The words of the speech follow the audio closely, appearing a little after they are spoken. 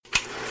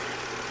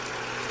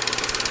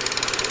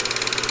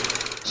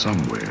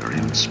somewhere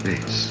in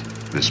space.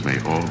 This may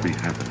all be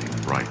happening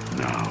right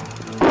now.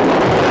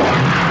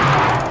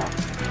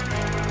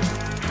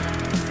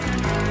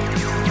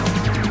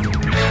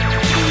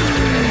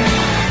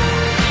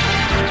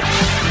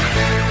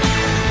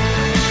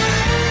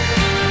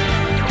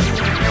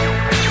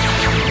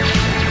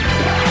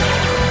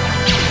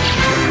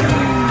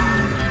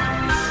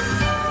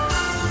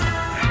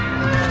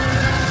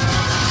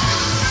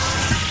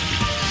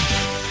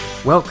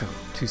 Welcome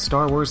to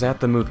Star Wars at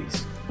the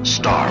Movies.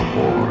 Star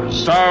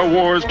Wars. Star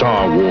Wars.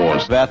 Star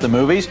Wars. At the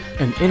Movies.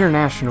 An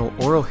international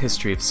oral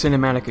history of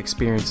cinematic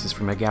experiences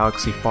from a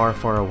galaxy far,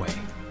 far away.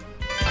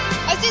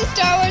 I've seen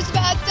Star Wars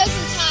about a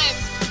dozen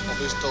times. Ho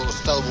visto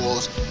Star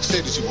Wars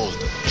 16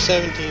 volte.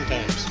 17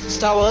 times.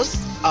 Star Wars?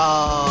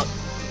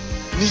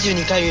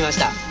 22回見まし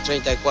た。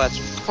34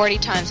 40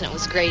 times and it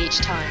was great each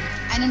time.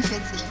 41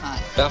 Mal.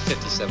 About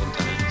 57 times.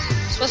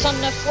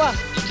 69 fois.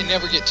 You can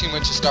never get too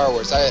much of Star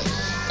Wars.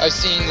 I've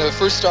seen the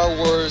first Star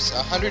Wars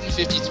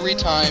 153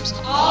 times.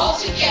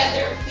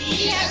 Altogether,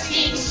 we have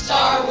seen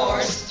Star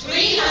Wars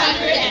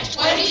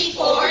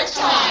 324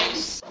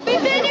 times.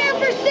 We've been here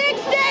for 6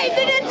 days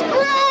and it's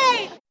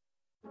great!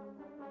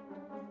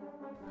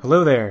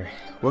 Hello there.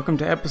 Welcome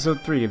to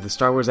episode 3 of the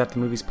Star Wars at the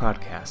Movies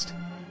podcast.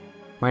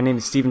 My name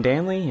is Stephen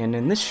Danley, and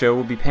in this show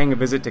we'll be paying a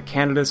visit to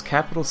Canada's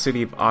capital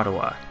city of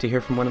Ottawa to hear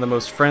from one of the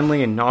most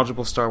friendly and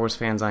knowledgeable Star Wars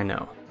fans I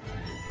know.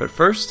 But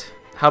first,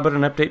 how about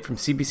an update from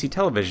CBC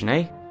Television,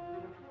 eh?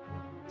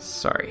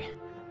 Sorry.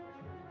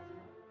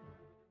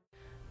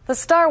 The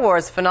Star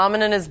Wars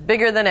phenomenon is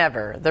bigger than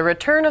ever. The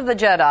Return of the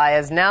Jedi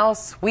is now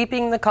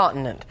sweeping the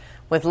continent,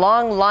 with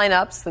long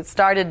lineups that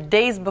started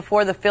days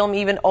before the film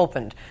even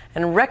opened,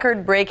 and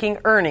record-breaking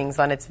earnings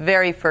on its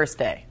very first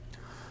day.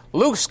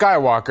 Luke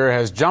Skywalker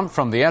has jumped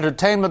from the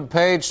entertainment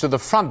page to the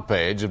front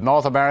page of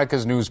North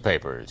America's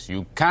newspapers.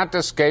 You can't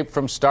escape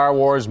from Star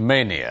Wars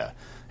mania.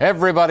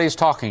 Everybody's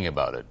talking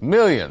about it.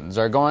 Millions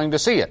are going to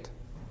see it.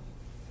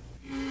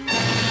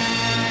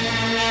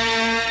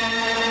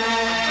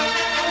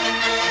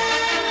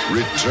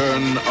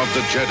 Return of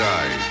the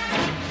Jedi.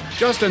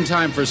 Just in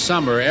time for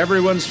summer,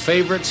 everyone's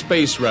favorite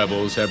space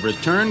rebels have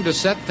returned to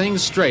set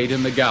things straight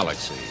in the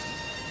galaxy.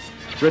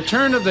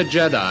 Return of the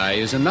Jedi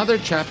is another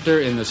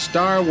chapter in the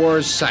Star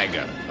Wars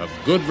saga of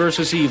good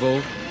versus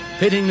evil,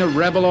 pitting the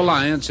Rebel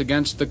Alliance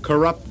against the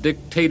corrupt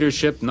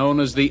dictatorship known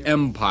as the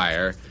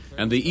Empire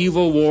and the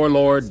evil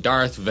warlord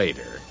Darth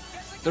Vader.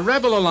 The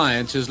Rebel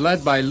Alliance is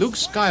led by Luke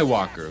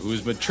Skywalker,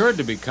 who's matured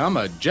to become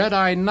a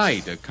Jedi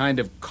Knight, a kind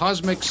of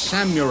cosmic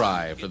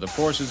samurai for the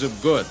forces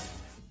of good.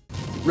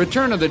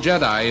 Return of the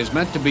Jedi is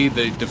meant to be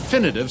the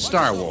definitive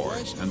Star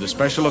Wars, and the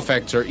special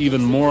effects are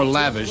even more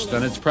lavish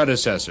than its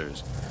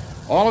predecessors.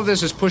 All of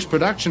this has pushed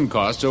production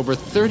costs over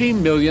 $30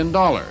 million.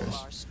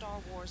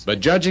 But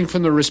judging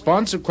from the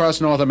response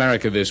across North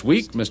America this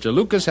week, Mr.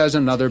 Lucas has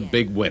another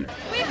big winner.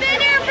 We've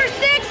been here for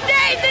 6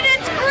 days and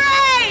it's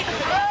great!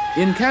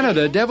 In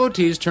Canada,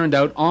 devotees turned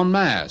out en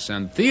masse,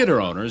 and theater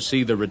owners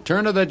see the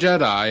Return of the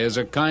Jedi as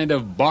a kind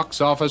of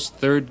box office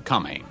third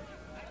coming.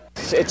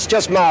 It's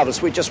just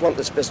marvelous. We just want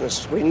this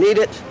business. We need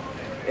it.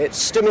 It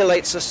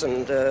stimulates us,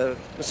 and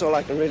that's all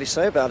I can really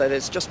say about it.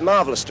 It's just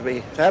marvelous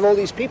to have all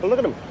these people. Look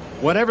at them.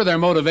 Whatever their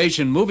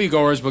motivation,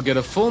 moviegoers will get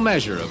a full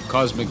measure of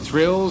cosmic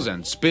thrills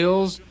and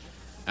spills,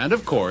 and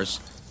of course,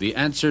 the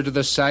answer to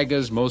the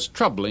saga's most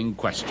troubling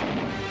question.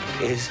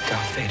 Is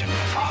Darth Vader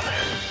my father?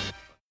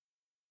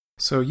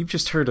 So you've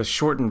just heard a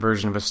shortened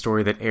version of a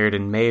story that aired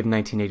in May of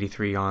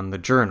 1983 on The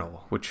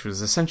Journal, which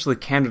was essentially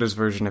Canada's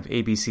version of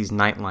ABC's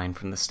Nightline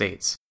from the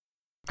States.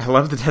 I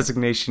love the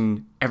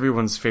designation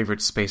everyone's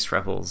favorite space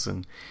rebels,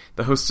 and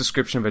the host's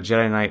description of a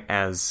Jedi Knight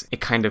as a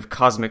kind of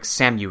cosmic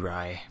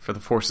samurai for the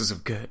forces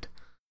of good.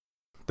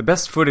 The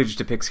best footage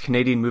depicts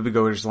Canadian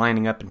moviegoers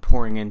lining up and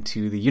pouring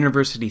into the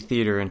University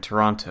Theatre in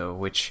Toronto,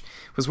 which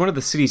was one of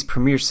the city's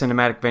premier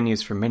cinematic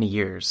venues for many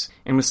years,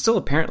 and was still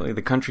apparently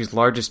the country's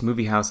largest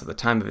movie house at the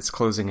time of its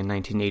closing in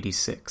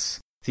 1986.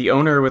 The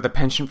owner, with a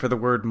penchant for the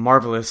word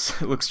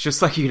marvelous, looks just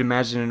like you'd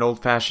imagine an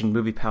old-fashioned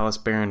movie palace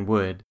baron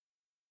would.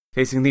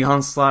 Facing the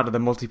onslaught of the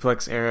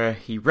multiplex era,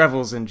 he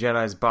revels in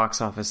Jedi's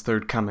box office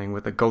third coming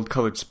with a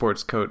gold-colored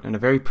sports coat and a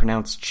very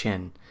pronounced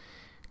chin.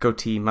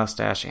 Goatee,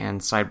 mustache,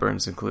 and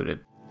sideburns included.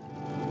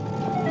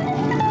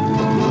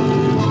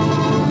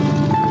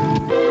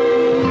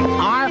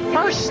 Our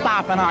first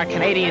stop on our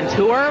Canadian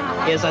tour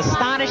is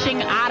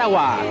astonishing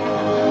Ottawa.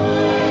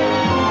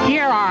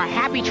 Here our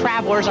happy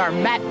travelers are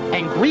met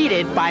and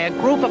greeted by a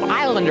group of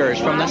islanders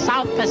from the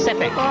South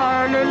Pacific.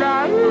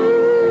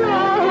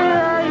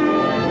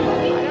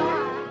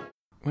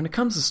 When it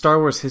comes to Star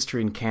Wars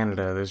history in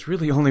Canada, there's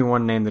really only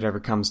one name that ever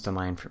comes to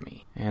mind for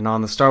me. And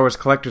on the Star Wars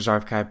Collector's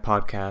Archive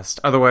podcast,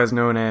 otherwise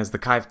known as the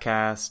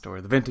Kivecast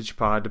or the Vintage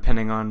Pod,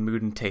 depending on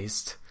mood and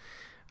taste,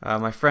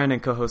 my friend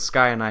and co-host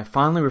Sky and I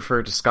fondly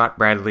refer to Scott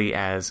Bradley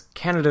as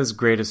Canada's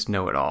greatest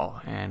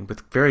know-it-all, and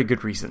with very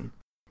good reason.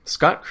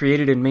 Scott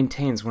created and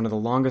maintains one of the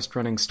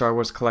longest-running Star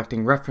Wars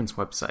collecting reference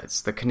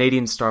websites, the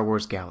Canadian Star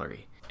Wars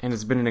Gallery, and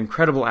has been an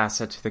incredible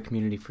asset to the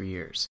community for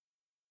years.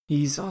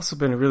 He's also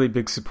been a really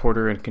big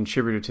supporter and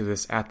contributor to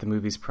this At the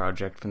Movies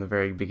project from the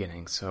very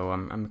beginning, so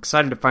I'm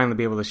excited to finally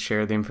be able to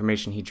share the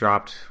information he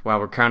dropped while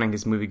recounting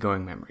his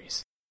movie-going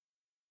memories.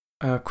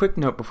 A quick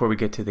note before we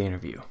get to the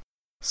interview.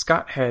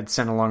 Scott had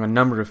sent along a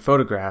number of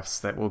photographs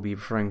that we'll be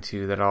referring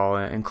to that I'll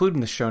include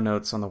in the show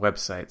notes on the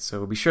website,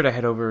 so be sure to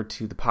head over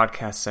to the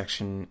podcast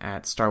section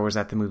at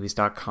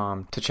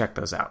StarWarsAtTheMovies.com to check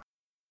those out.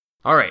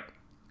 Alright,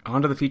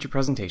 on to the feature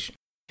presentation.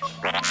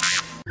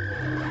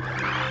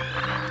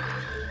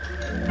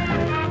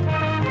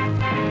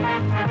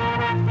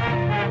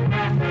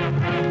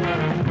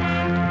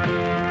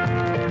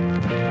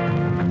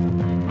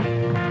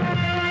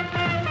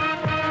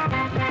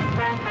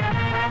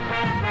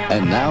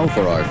 And now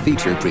for our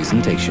feature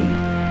presentation.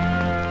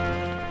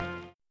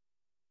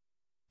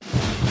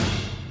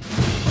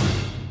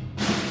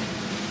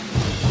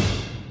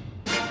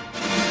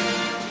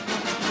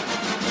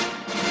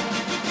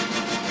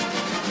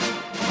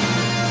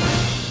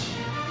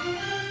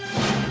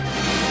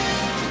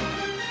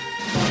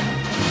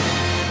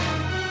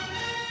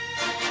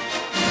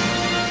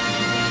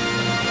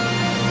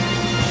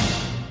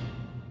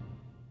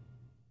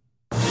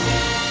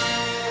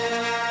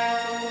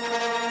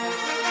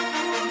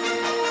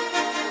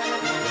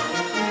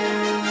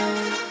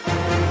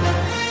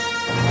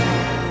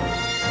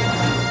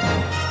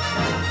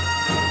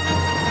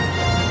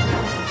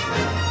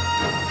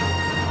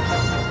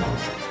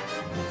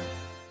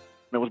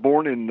 I was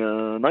born in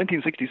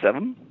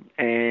 1967,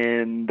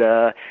 and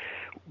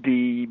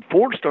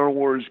before Star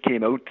Wars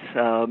came out,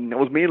 I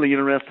was mainly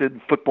interested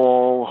in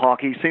football,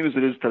 hockey, same as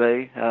it is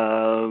today,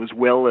 as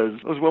well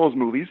as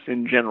movies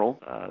in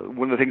general.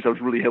 One of the things I was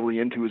really heavily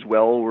into as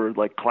well were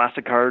like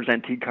classic cars,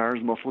 antique cars,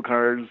 muscle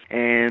cars,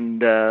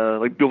 and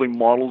like building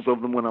models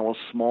of them when I was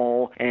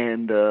small,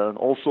 and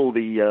also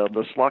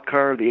the slot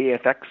car, the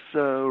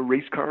AFX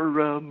race car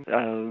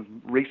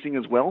racing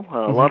as well.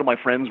 A lot of my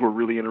friends were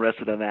really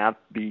interested in that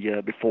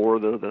before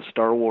the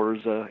Star Wars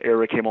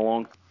era came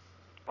along.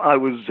 I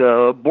was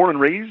born and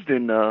raised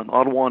in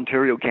Ottawa,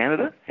 Ontario,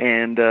 Canada,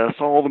 and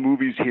saw all the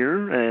movies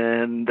here.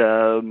 And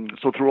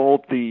so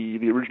throughout the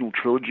original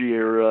trilogy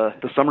era,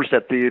 the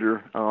Somerset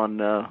Theatre on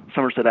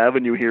Somerset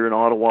Avenue here in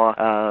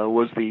Ottawa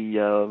was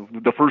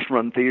the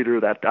first-run theatre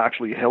that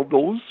actually held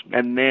those.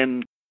 And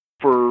then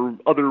for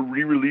other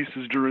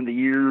re-releases during the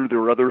year, there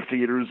were other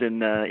theaters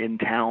in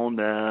town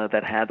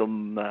that had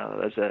them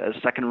as a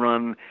second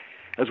run,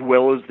 as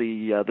well as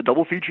the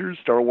double features,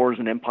 Star Wars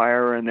and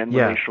Empire, and then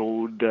when they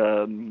showed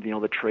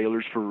the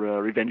trailers for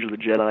Revenge of the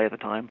Jedi at the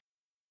time.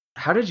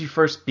 How did you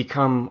first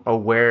become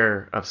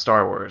aware of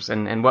Star Wars,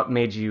 and what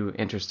made you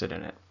interested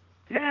in it?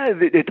 Yeah,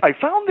 I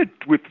found that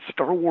with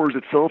Star Wars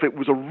itself, it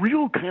was a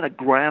real kind of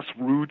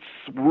grassroots,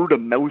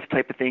 word-of-mouth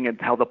type of thing,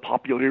 and how the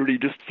popularity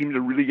just seemed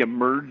to really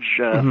emerge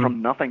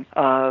from nothing.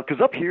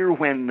 Because up here,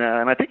 and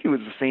I think it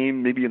was the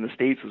same maybe in the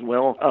States as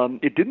well,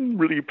 it didn't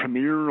really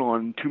premiere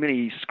on too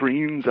many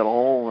screens at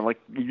all. Like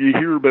you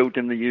hear about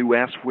in the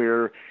U.S.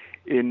 where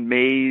in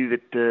May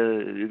that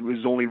it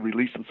was only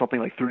released on something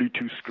like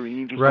 32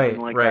 screens or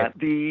something like that.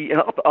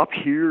 Up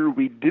here,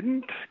 we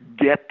didn't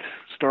get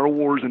Star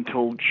Wars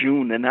until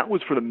June, and that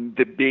was for the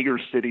bigger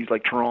cities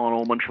like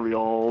Toronto,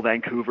 Montreal,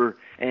 Vancouver.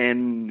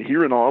 And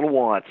here in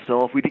Ottawa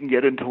itself, we didn't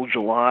get it until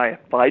July,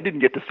 but I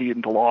didn't get to see it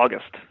until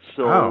August.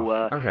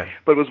 So,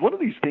 but it was one of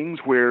these things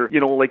where,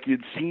 like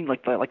you'd seen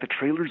like the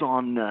trailers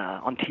on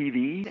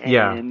TV,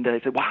 and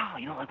I said,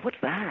 wow, what's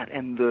that?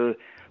 And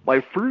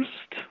my first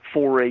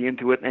foray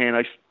into it, and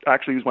it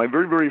was my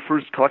very, very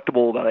first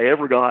collectible that I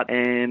ever got,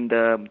 and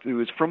it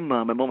was from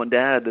my mom and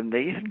dad, and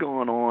they had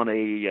gone on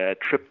a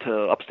trip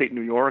to upstate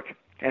New York,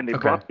 and they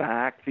brought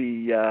back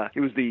the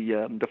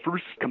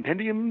first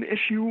compendium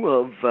issue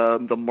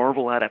of the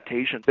Marvel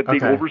adaptation, the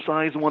big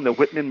oversized one, the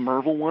Whitman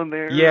Marvel one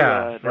there.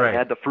 That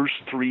had the first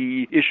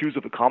 3 issues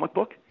of the comic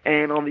book.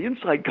 And on the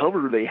inside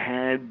cover, they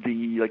had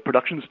the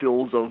production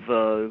stills of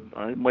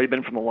it might have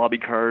been from the lobby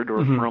card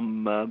or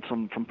from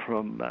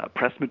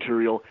press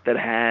material that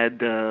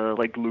had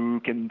like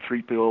Luke and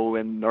 3PO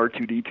and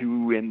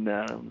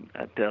R2-D2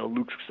 at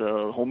Luke's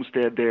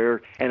homestead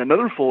there, and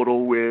another photo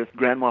with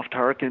Grand Moff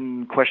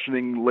Tarkin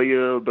questioning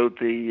Leia about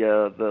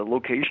the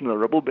location of the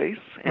Rebel base,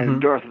 and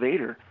Darth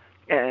Vader.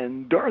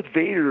 And Darth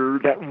Vader,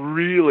 that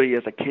really,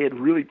 as a kid,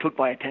 really took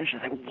my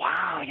attention. It's like,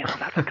 wow,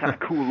 that's a kind of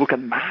cool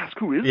looking mask.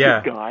 Who is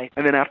this guy?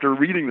 And then after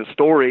reading the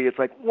story, it's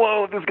like,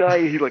 whoa, this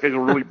guy, he's a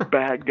really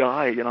bad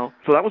guy,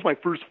 So that was my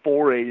first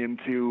foray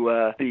into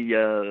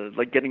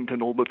getting to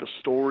know about the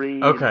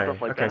story and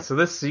stuff like that.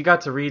 So you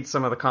got to read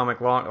some of the comic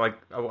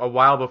a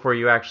while before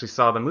you actually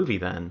saw the movie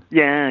then.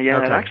 Yeah.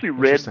 I actually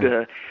read,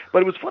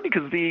 but it was funny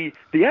because the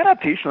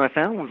adaptation I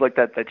found was like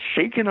that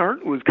Shaken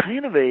art was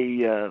kind of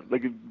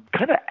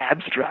kind of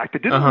abstract.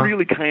 It didn't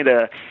really kind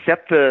of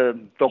set the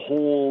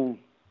whole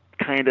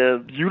kind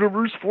of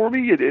universe for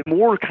me. It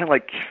was kind of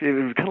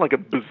like a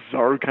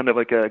bizarre kind of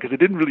like because I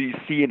didn't really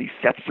see any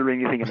sets or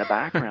anything in the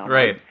background.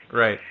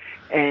 Right.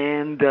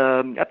 And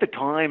at the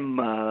time,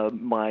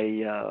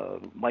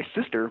 my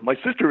sister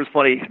was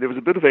funny. There was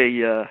a bit of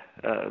a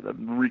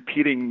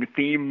repeating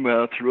theme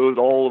throughout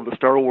all of the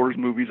Star Wars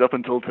movies up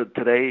until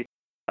today.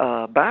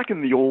 Back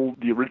in the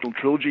original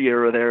trilogy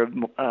era there,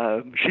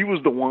 she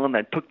was the one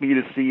that took me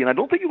to see, and I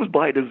don't think it was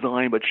by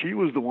design, but she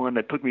was the one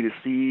that took me to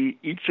see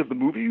each of the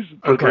movies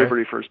for the very,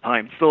 very first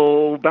time.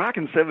 So back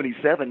in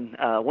 77,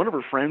 one of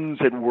her friends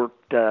had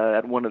worked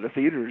at one of the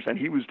theaters, and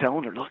he was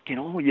telling her, look, you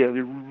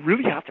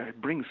really have to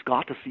bring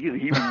Scott to see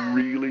it. He would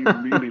really,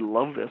 really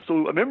love this.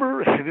 So I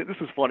remember, this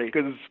is funny,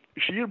 because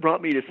she had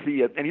brought me to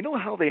see it, and you know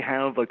how they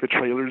have like the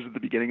trailers at the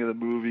beginning of the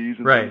movies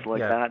and things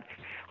like that?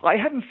 I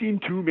hadn't seen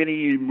too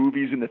many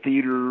movies in the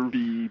theater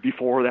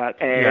before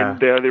that, and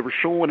they were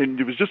showing, and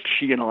it was just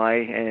she and I,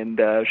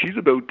 and she's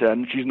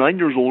 9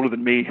 years older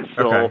than me,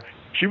 so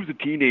she was a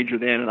teenager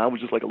then, and I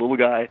was just like a little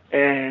guy,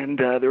 and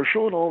they were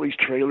showing all these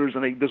trailers,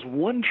 and this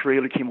one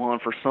trailer came on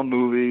for some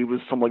movie, it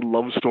was some like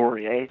love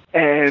story,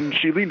 and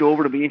she leaned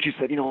over to me and she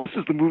said, this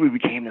is the movie we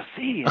came to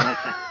see, and I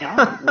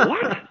said,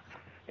 what?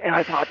 And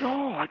I thought,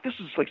 no, like this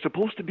is like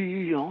supposed to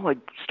be, like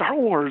Star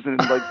Wars and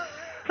like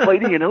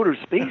fighting in outer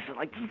space, and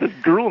like this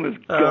girl and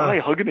this guy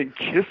hugging and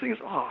kissing.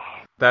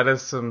 That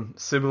is some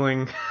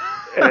sibling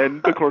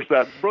and of course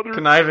that brother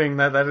conniving.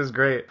 That is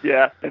great.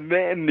 Yeah, and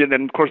then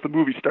of course the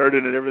movie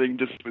started and everything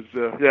just was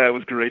it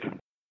was great.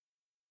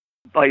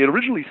 I had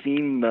originally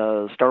seen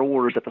Star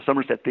Wars at the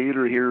Somerset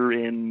Theatre here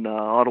in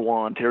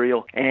Ottawa,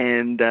 Ontario,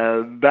 and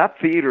that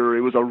theatre,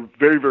 it was a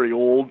very, very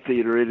old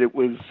theatre. It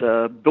was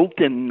built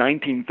in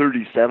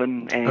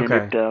 1937, and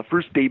it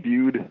first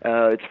debuted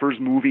its first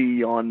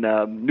movie on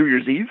New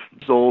Year's Eve.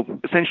 So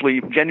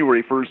essentially,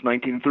 January 1st,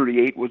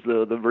 1938 was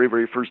the very,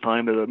 very first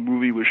time that a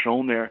movie was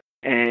shown there.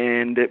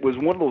 And it was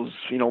one of those,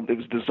 it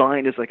was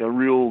designed as like a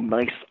real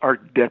nice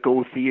Art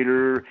Deco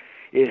theatre.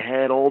 It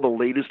had all the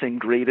latest and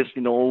greatest,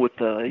 with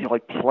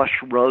like plush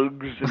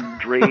rugs and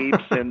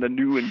drapes and the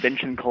new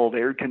invention called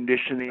air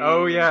conditioning.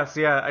 Oh yes,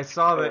 yeah, I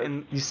saw that,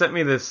 and you sent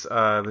me this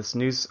this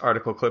news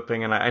article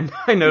clipping, and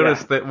I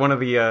noticed that one of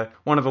the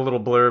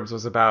little blurbs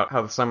was about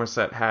how the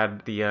Somerset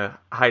had the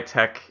high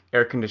tech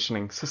air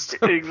conditioning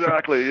system.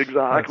 Exactly, and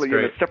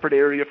a separate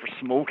area for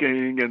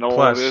smoking and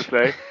all of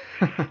this.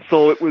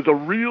 So it was a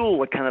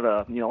real kind of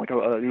a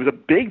it was a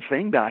big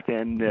thing back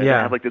then to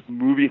have like this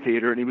movie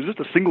theater, and it was just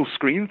a single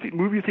screen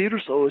movie theater,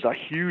 so it was a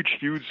huge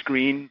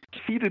screen,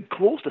 seated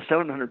close to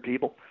 700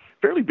 people,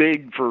 fairly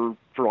big for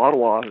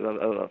Ottawa,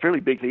 a fairly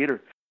big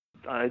theater.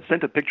 I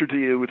sent a picture to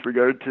you with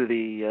regard to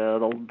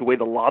the way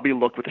the lobby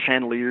looked with the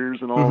chandeliers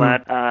and all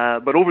that.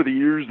 But over the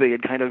years, they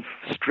had kind of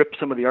stripped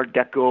some of the Art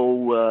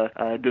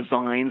Deco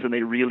designs, and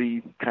they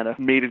really kind of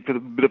made it a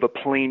bit of a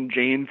plain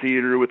Jane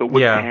theater with the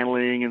wood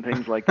paneling and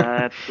things like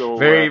that. So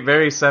very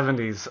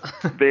 70s.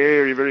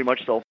 Very, very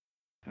much so.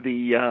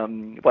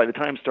 By the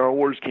time Star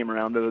Wars came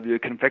around, the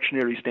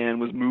confectionery stand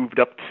was moved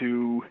up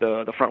to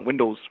the front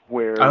windows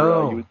where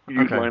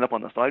you'd line up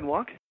on the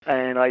sidewalk.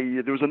 And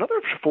there was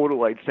another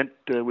photo I'd sent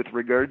with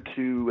regard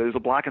to, there's a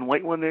black and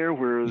white one there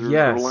where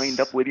they're lined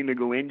up waiting to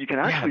go in. You can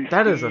actually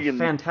that is a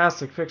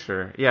fantastic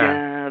picture.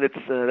 Yeah,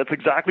 that's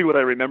exactly what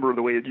I remember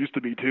the way it used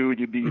to be too.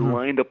 You'd be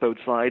lined up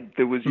outside.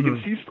 There was you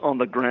can see on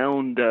the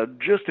ground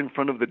just in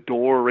front of the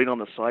door, right on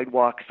the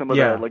sidewalk, some of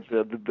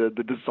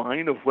the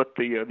design of what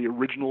the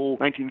original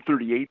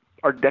 1938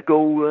 Art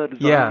Deco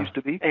design used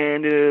to be.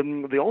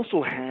 And they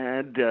also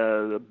had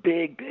a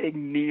big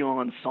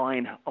neon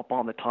sign up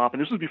on the top.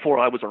 And this was before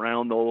I was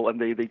around, though, and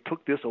they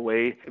took this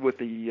away with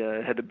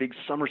had the big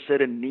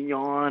Somerset in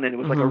neon, and it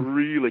was like a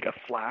really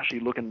flashy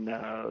looking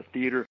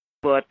theater.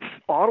 But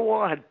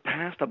Ottawa had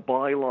passed a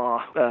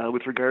bylaw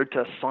with regard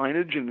to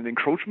signage and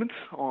encroachment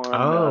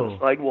on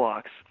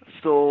sidewalks.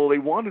 So they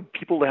wanted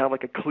people to have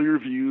like a clear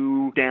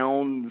view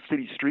down the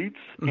city streets,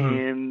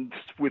 and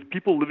with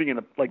people living in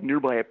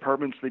nearby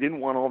apartments, they didn't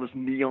want all this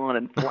neon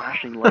and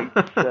flashing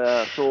lights.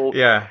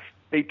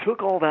 They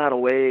took all that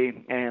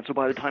away, and so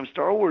by the time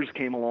Star Wars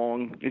came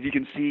along, as you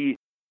can see,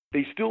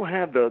 they still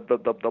had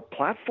the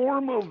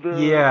platform of the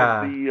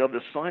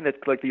sign,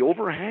 that like the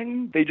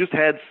overhang. They just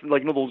had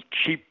those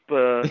cheap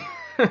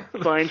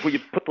signs where you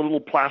put the little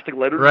plastic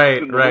letters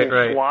and the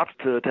little slots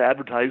to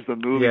advertise the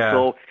movie.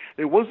 So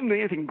it wasn't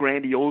anything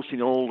grandiose, it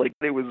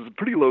was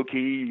pretty low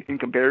key in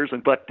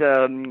comparison. But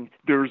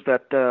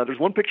there's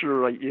one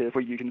picture where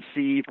you can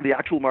see the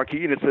actual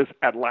marquee, and it says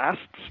 "At Last,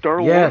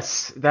 Star Wars."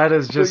 Yes, that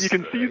is just. So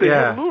you can see they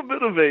have a little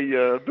bit of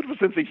a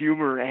sense of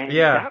humor, and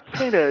that's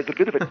kind of a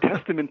bit of a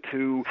testament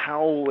to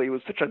how it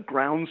was such a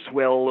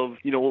groundswell of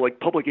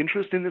public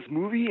interest in this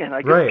movie, and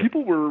I guess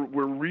people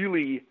were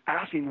really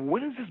asking,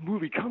 when is this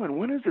movie coming?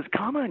 When is this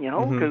coming?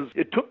 Because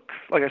it took,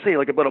 like I say,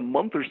 about a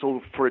month or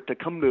so for it to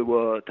come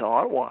to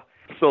Ottawa.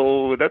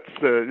 So that's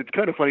it's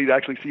kind of funny to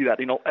actually see that,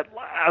 at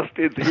last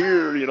it's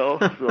here,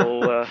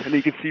 So and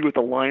you can see with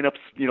the lineups,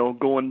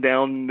 going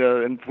down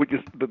and with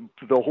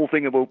the whole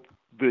thing about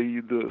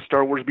the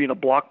Star Wars being a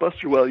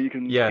blockbuster. Well, you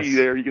can see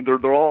there,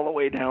 they're all the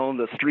way down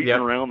the street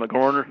and around the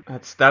corner.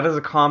 That is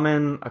a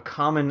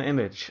common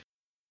image.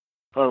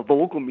 The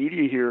local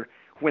media here,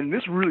 when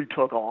this really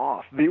took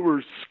off, they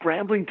were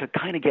scrambling to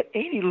kind of get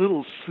any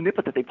little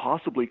snippet that they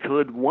possibly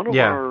could. One of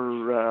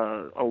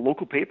our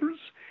local papers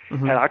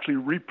had actually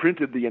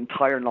reprinted the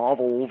entire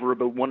novel over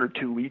about 1 or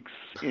 2 weeks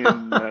in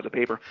the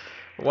paper.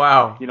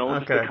 Wow.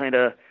 Just to kind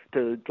of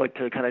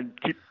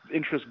keep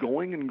interest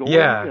going and going.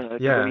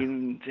 I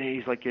mean,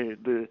 geez, like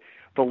the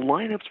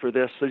lineups for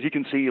this, as you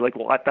can see,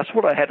 that's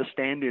what I had to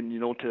stand in,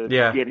 to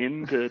get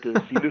in to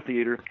see the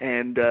theater.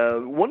 And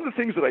one of the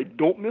things that I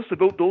don't miss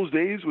about those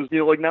days was,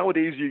 like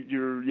nowadays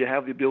you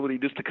have the ability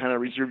just to kind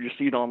of reserve your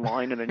seat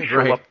online and then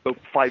show up about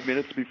 5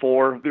 minutes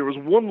before. There was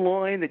one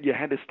line that you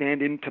had to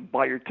stand in to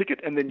buy your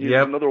ticket, and then you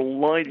had another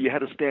line that you had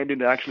to stand in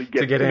to actually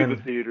get into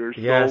the theater.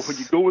 So when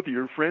you go with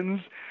your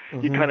friends,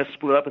 you kind of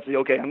split up and say,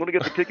 okay, I'm going to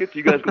get the tickets,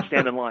 you guys go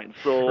stand in line.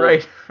 So,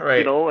 right.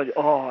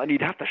 And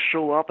you'd have to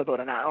show up about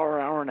an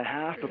hour and a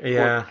half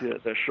before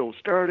the show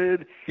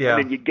started.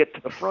 And then you get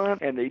to the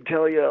front, and they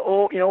tell you,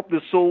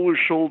 the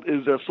show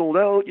is sold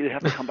out. You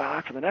have to come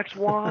back for the next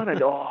one.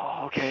 And,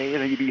 okay.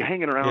 And then you'd be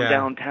hanging around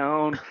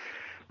downtown,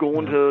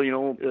 going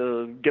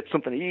to, get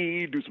something to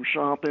eat, do some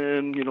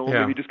shopping,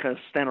 maybe just kind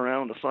of stand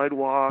around the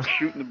sidewalk,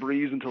 shooting the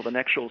breeze until the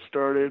next show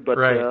started. But,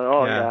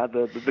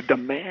 the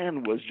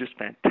demand was just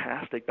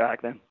fantastic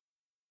back then.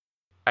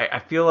 I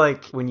feel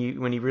like when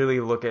you really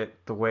look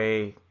at the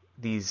way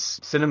these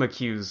cinema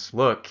cues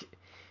look,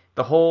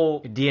 the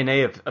whole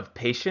DNA of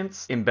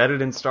patience embedded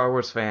in Star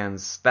Wars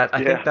fans,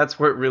 I think that's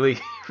where it really,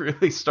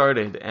 really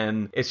started.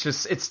 And it's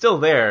still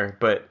there,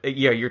 but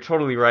you're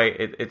totally right.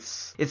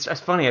 It's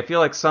funny. I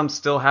feel like some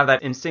still have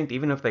that instinct,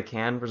 even if they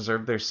can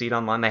reserve their seat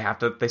online,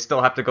 they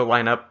still have to go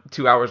line up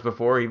 2 hours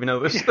before, even though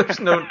there's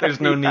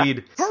no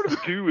need. Part of it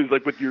too is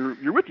like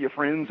you're with your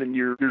friends and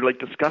you're like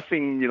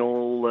discussing,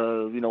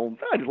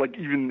 just like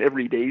even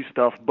everyday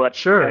stuff. But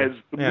as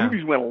the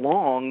movies went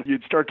along,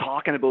 you'd start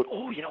talking about,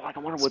 I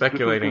wonder what this is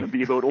going to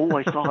be about.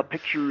 I saw a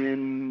picture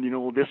in,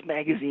 this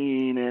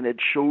magazine, and it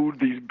showed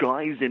these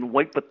guys in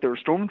white, but they're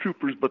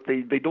stormtroopers, but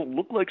they don't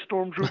look like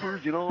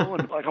stormtroopers,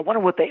 and like, I wonder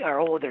what they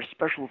are. They're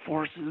special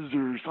forces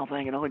or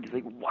something, and you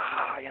think,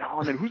 wow,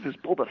 and then who's this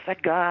Boba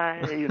Fett guy?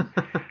 And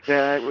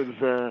it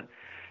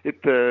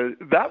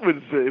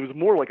was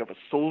more like of a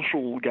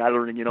social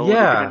gathering, It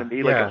kind of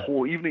made like a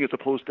whole evening as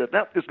opposed to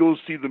just go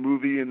see the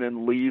movie and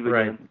then leave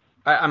again.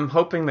 I'm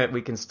hoping that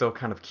we can still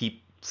kind of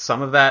keep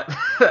some of that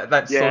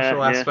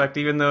social aspect,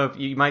 even though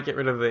you might get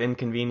rid of the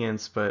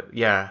inconvenience, but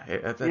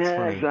that's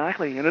funny.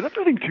 Exactly. And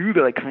another thing too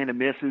that I kind of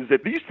miss is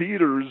that these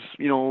theaters,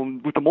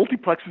 with the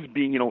multiplexes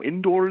being,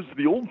 indoors,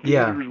 the old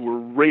theaters were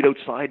right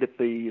outside at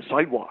the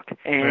sidewalk.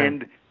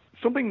 And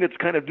something that's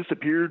kind of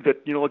disappeared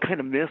that, I kind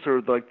of miss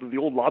are like the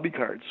old lobby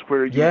cards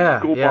where you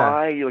go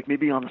by, like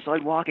maybe on the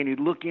sidewalk, and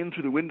you'd look in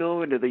through the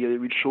window and they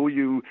would show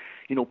you,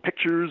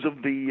 pictures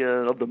of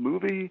the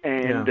movie,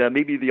 and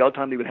maybe the odd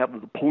time they would have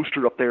the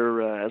poster up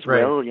there as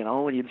well,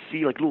 and you'd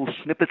see like little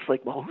snippets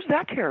like, well, who's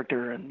that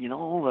character? And,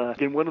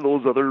 in one of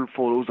those other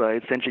photos I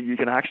had sent you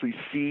can actually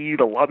see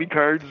the lobby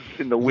cards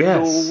in the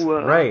window.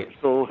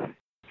 So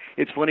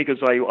it's funny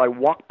because I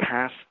walked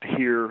past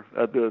here.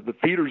 The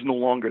theater's no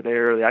longer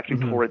there. They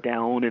actually tore it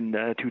down in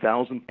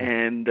 2000.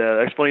 And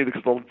it's funny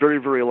because the very,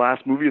 very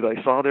last movie that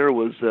I saw there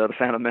was The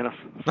Phantom Menace.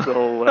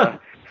 So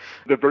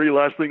the very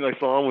last thing I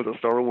saw was a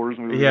Star Wars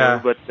movie. Yeah.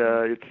 But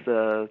it's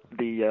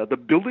the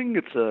building.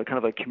 It's kind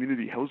of a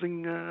community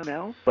housing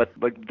now. But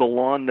like the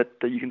lawn that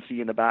you can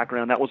see in the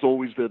background, that was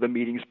always the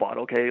meeting spot.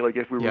 Okay, like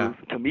if we were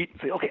to meet,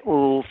 say, okay,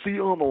 we'll see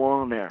you on the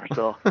lawn there.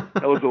 So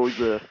that was always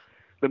the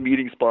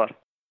meeting spot.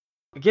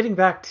 Getting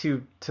back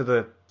to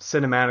the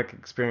cinematic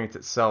experience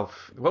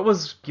itself, what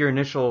was your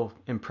initial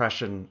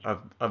impression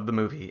of the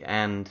movie?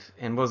 And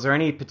was there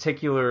any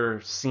particular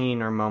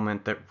scene or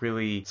moment that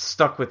really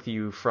stuck with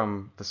you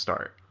from the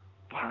start?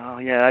 Wow,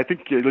 yeah, I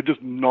think it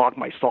just knocked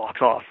my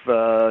socks off,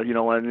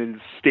 and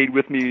it stayed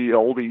with me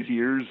all these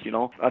years,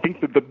 I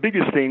think the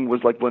biggest thing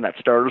was like when that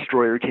Star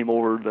Destroyer came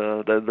over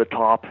the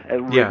top at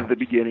the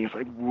beginning. It's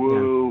like,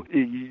 whoa.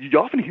 Yeah. You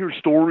often hear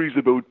stories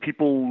about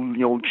people,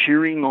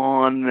 cheering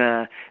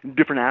on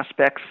different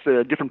aspects,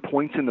 different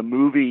points in the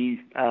movie.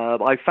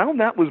 I found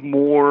that was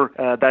more,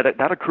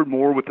 that occurred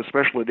more with the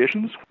special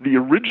editions. The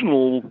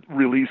original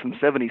release in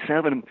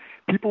 77,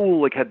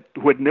 people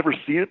who had never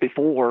seen it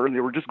before, and they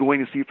were just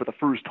going to see it for the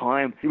first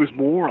time. It was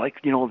more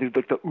like, the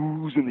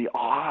oohs and the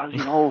ahs,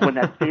 when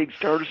that big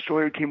Star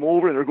Destroyer came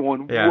over, and they're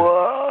going,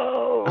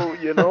 whoa,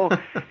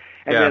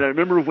 And then I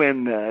remember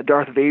when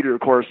Darth Vader, of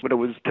course, when I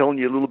was telling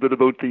you a little bit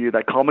about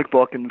that comic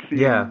book and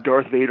seeing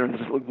Darth Vader and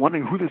just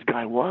wondering who this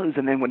guy was,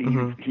 and then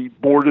when he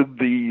boarded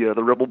the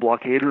Rebel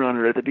blockade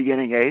runner at the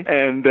beginning,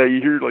 and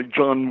you hear like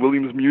John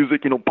Williams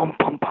music, bum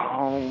bum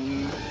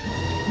bum.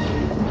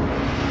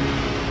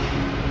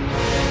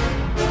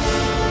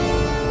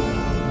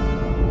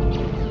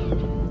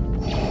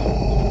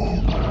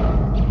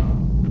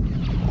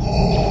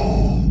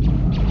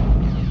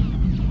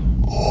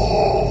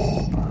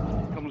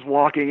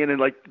 walking in, and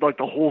like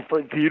the whole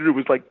theater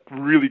was like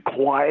really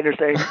quiet. They're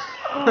saying,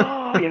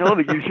 "Oh," you know,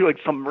 you hear like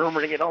some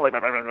murmuring, you know, like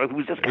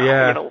who's this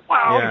guy? You know,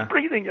 wow, he's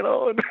breathing, you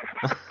know. And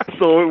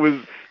so it was.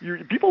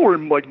 People were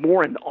like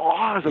more in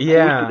awe as opposed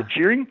to the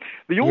cheering.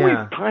 The only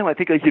time I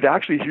think I could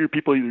actually hear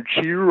people either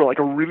cheer or like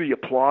a really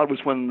applaud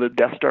was when the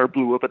Death Star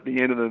blew up at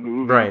the end of the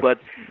movie. Right. But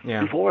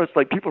before, it's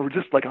like people were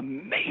just like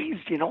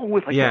amazed, you know,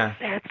 with like the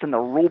sets and the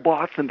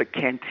robots and the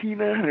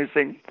cantina, and they're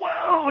saying,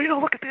 "Wow, you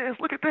know, look at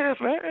this,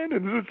 man!" And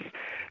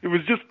it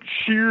was just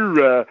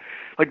sheer.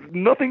 Like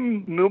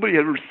nobody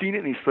had ever seen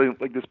anything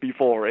like this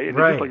before, right? And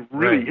it just like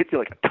really hit you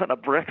like a ton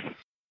of bricks.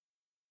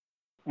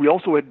 We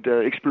also had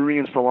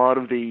experienced a lot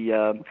of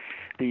the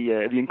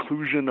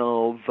inclusion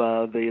of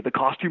the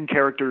costume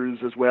characters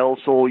as well.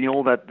 So you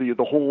know that the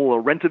whole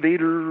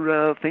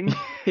Rent-A-Vader thing.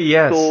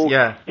 Yes. So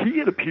he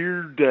had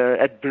appeared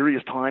at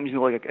various times. You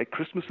know, like at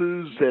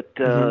Christmases, at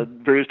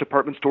various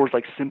department stores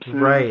like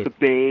Simpsons, the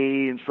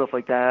Bay, and stuff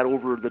like that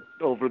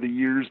over the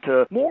years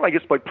to more, I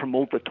guess, like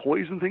promote the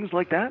toys and things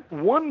like that.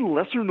 One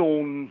lesser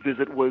known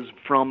visit was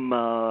from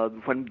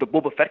when the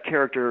Boba Fett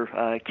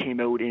character came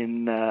out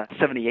in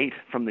 '78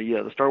 from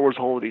the Star Wars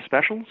Holiday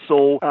Special.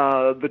 So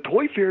the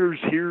toy fairs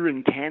here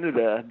in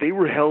Canada, they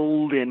were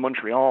held in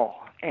Montreal.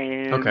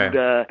 And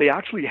they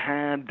actually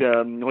had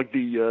like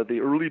the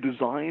early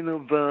design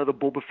of the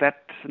Boba Fett,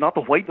 not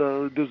the white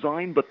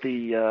design, but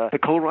the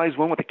colorized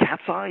one with the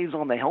cat's eyes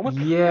on the helmet.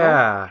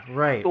 Yeah,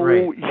 right.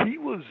 So he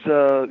was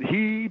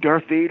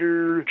Darth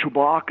Vader,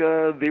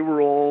 Chewbacca. They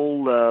were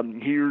all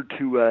here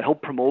to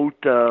help promote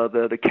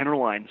the Kenner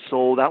line.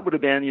 So that would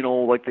have been, you know,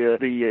 like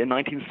the in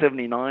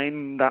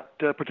 1979 that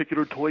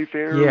particular toy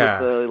fair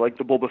with like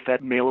the Boba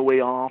Fett mail away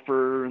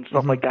offer and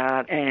stuff like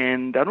that.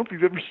 And I don't know if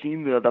you've ever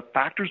seen the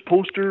Factors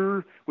poster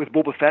with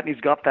Boba Fett, and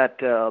he's got that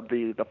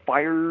the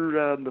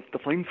fire, the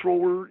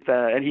flamethrower,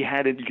 and he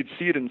had it. You could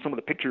see it in some of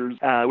the pictures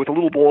with a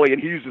little boy,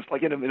 and he was just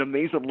like in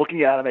amazement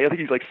looking at him. I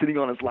think he's like sitting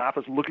on his lap,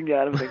 just looking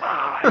at him, saying,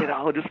 you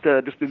know,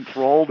 just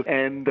enthralled.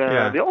 And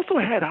they also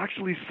had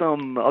actually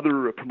some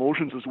other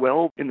promotions as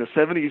well. In the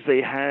 '70s,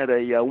 they had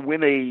I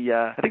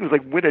think it was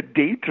like win a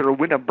date or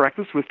win a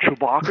breakfast with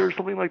Chewbacca or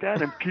something like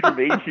that. And Peter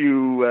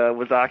Mayhew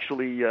was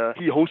actually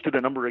he hosted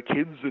a number of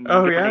kids in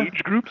different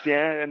age groups,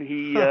 and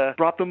he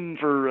brought them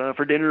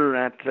for dinner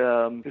at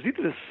is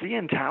either the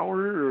CN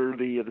Tower or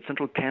the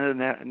Central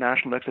Canada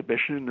National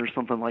Exhibition or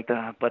something like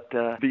that. But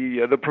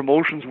the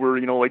promotions were,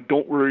 you know, like,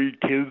 "Don't worry,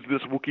 kids,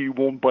 this Wookiee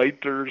won't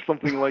bite" or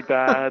something like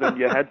that, and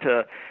you had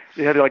to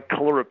like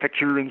color a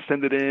picture and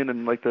send it in,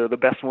 and like the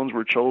best ones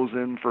were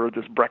chosen for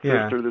this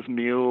breakfast or this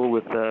meal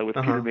with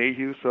Peter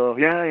Mayhew. So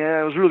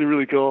it was really,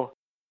 really cool.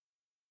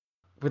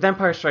 With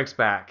Empire Strikes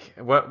Back,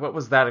 what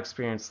was that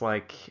experience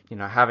like? You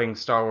know, having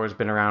Star Wars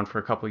been around for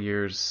a couple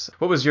years,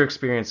 what was your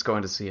experience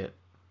going to see it?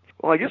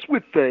 Well, I guess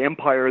with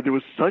Empire, there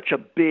was such a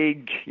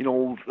big, you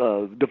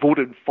know,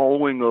 devoted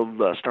following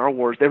of Star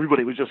Wars.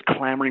 Everybody was just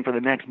clamoring for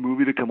the next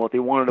movie to come out. They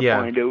wanted to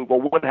find out, well,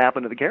 what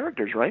happened to the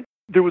characters, right?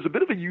 There was a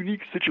bit of a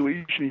unique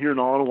situation here in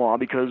Ottawa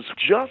because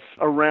just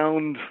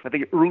around, I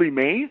think, early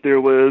May,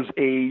 there was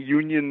a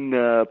union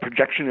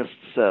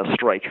projectionists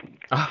strike.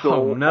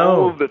 So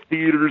all of the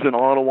theaters in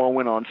Ottawa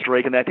went on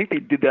strike, and I think they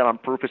did that on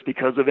purpose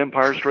because of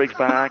Empire Strikes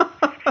Back.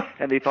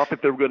 And they thought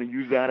that they were going to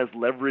use that as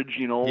leverage,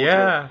 you know,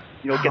 to,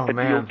 get the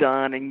deal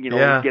done and, you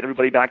know, get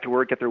everybody back to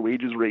work, get their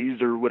wages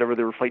raised or whatever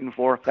they were fighting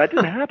for. That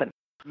didn't happen.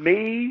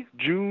 May,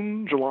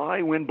 June,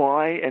 July went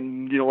by,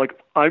 and, you know, like,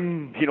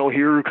 I'm, you know,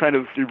 here kind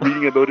of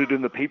reading about it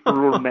in the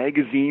paper or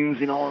magazines,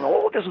 you know, and,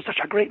 oh, this was such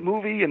a great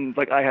movie, and,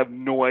 like, I have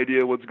no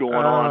idea what's going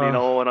on, you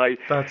know, and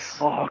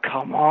oh,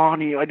 come on,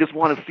 you know, I just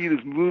want to see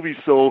this movie.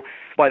 So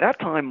by that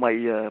time,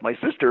 my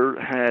sister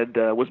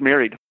was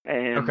married,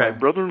 and my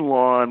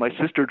brother-in-law and my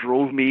sister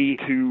drove me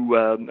to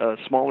a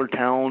smaller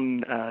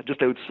town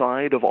just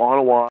outside of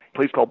Ottawa, a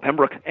place called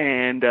Pembroke,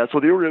 and so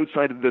they were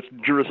outside of this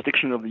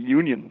jurisdiction of the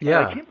Union.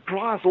 Yeah. I came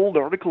across old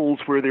articles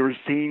where they were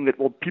saying that,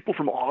 well, people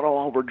from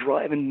Ottawa were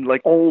driving,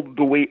 like, all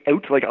the way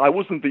out. Like, I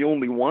wasn't the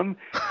only one.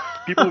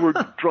 People were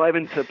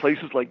driving to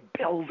places like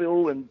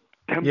Belleville and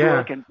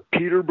Pembroke and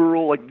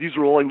Peterborough. Like, these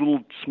are all like little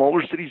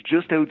smaller cities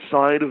just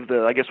outside of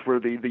the, I guess, where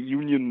the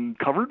Union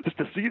covered, just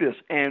to see this.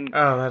 And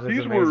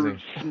these were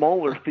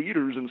smaller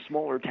theaters in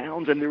smaller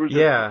towns, and there was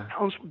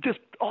just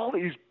all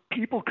these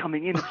people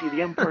coming in to see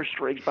The Empire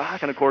Strikes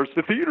Back, and of course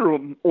the theater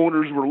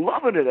owners were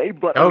loving it, eh?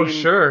 But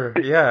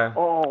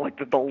like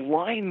the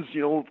lines,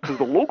 you know, because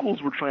the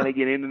locals were trying to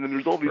get in, and then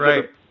there's all these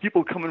other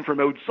people coming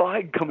from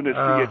outside coming to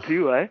see it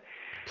too, eh?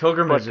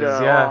 Pilgrimages,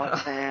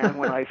 and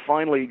when I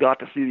finally got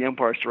to see The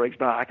Empire Strikes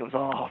Back, it was,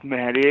 oh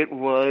man, it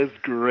was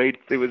great.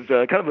 It was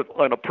kind of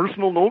on a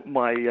personal note.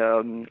 My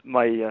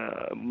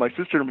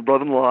sister and my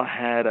brother-in-law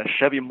had a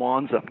Chevy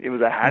Monza. It was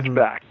a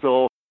hatchback,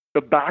 so the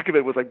back of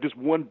it was like just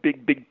one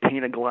big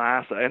pane of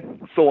glass.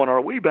 So on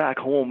our way back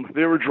home,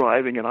 they were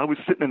driving, and I was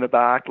sitting in the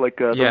back like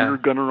the rear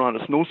gunner on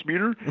a snow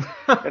speeder,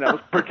 and I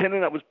was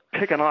pretending I was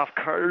picking off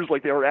cars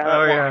like they were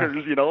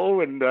walkers, you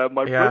know. And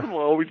my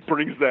brother-in-law always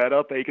brings that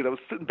up, because I was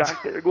sitting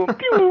back there going,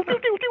 pew, pew,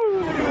 pew,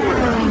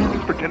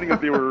 pew, pretending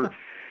that they were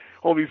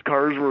all these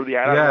cars were the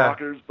atom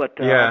rockers. But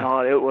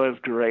no, it was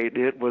great.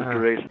 It was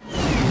great.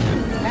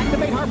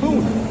 Activate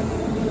harpoon.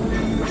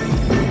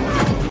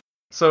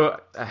 So,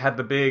 had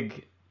the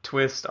big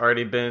twist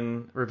already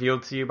been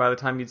revealed to you by the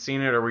time you'd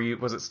seen it, or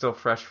was it still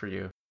fresh for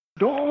you?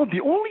 No,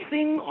 the only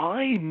thing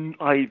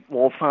I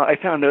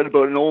found out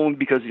about it only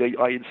because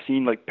I had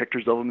seen like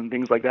pictures of him and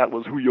things like that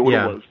was who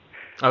Yoda was.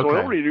 So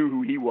I already knew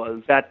who he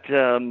was. That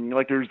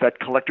like there's that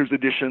collector's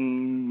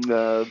edition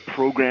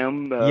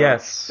program. That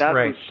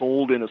was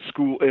sold in a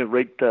school,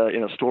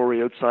 in a store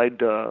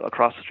outside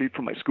across the street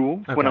from my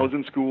school. Okay. When I was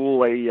in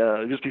school,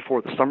 I just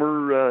before the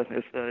summer,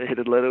 it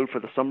had let out for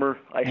the summer.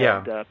 I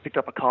had picked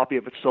up a copy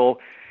of it. So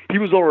he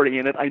was already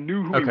in it. I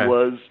knew who he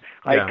was.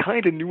 I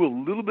kind of knew a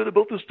little bit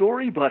about the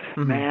story, but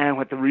man,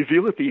 with the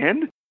reveal at the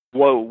end,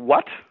 whoa,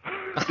 what?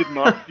 Did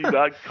not see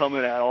that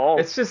coming at all.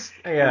 It's just,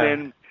 And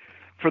then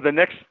for the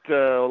next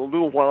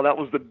little while, that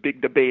was the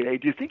big debate. Hey,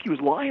 do you think he was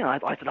lying? I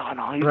said, oh,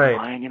 no, he was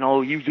lying. You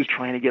know, he was just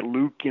trying to get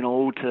Luke, you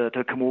know,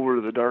 to come over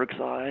to the dark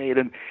side.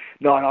 And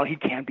no, he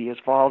can't be his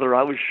father.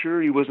 I was sure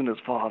he wasn't his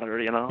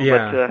father, you know.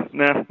 Yeah. But,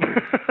 nah,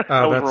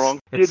 I was wrong.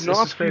 Did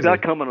not see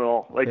that coming at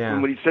all. Like,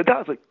 when he said that, I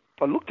was like,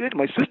 I looked at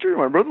my sister,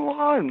 my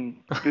brother-in-law, and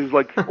it was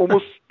like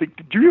almost, like,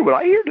 did you hear what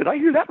I hear? Did I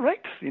hear that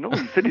right? You know,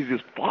 he said he's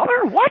his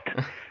father? What?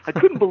 I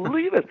couldn't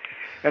believe it.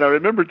 And I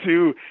remember,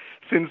 too,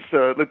 since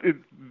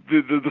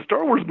the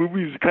Star Wars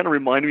movies kind of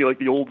remind me like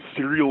the old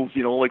serials,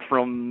 you know, like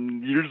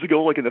from years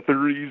ago, like in the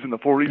 30s and the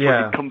 40s,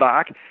 where they'd come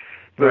back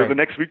the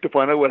next week to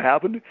find out what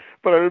happened.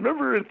 But I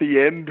remember at the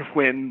end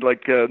when,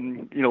 like,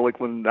 you know, like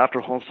when after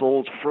Han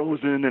Solo's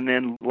frozen and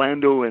then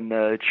Lando and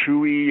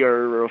Chewie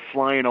are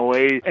flying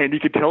away, and you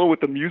could tell with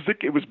the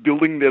music it was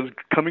building, that was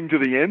coming to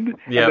the end.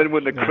 Yep. And then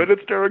when the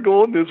credits started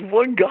going, this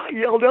one guy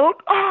yelled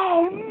out,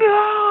 "Oh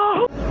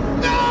no!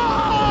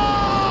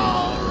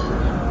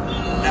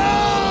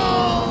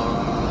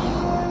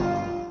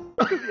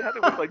 Because you had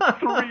to wait like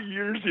 3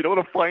 years, you know,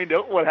 to find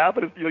out what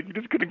happened. You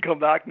just couldn't come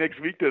back next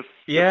week to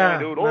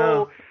find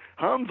out,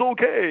 Han's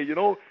okay, you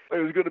know. It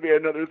was going to be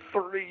another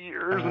 3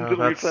 years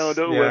until we found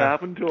out what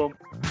happened to him.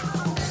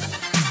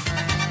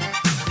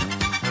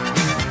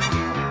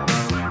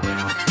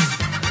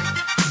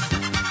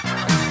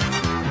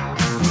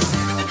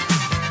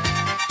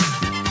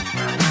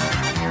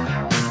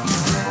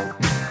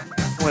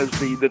 As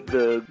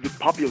the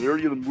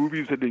popularity of the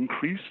movies had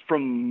increased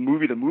from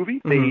movie to movie,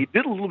 they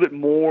did a little bit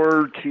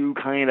more to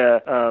kind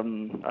of,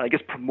 I guess,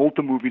 promote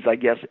the movies, I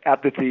guess,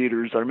 at the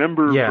theaters. I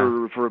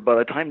remember for by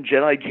the time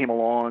Jedi came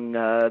along,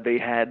 they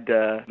had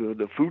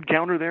the food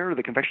counter there,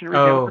 the confectionery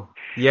counter.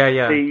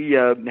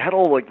 They had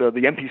all like the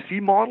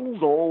NPC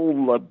models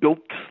all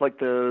built, like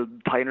the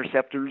TIE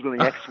Interceptors and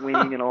the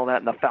X-Wing and all that,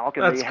 and the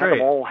Falcon. They had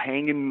them all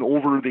hanging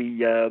over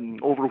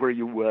over where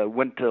you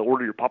went to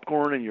order your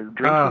popcorn and your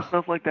drinks and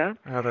stuff like that.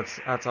 Oh,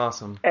 that's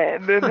awesome.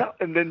 And then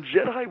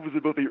Jedi was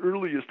about the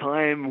earliest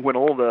time when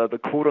all the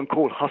quote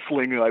unquote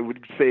hustling, I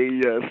would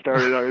say,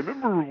 started. I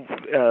remember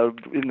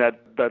in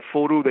that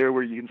photo there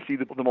where you can see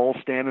them all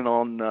standing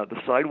on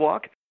the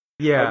sidewalk.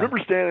 Yeah. I remember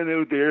standing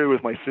out there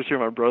with my sister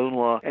and my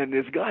brother-in-law, and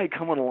this guy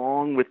coming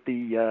along with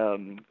the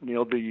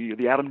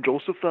the Adam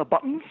Joseph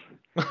buttons.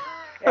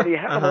 And he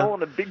had them all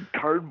on a big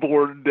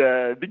cardboard,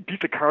 big piece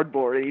of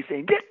cardboard, and he's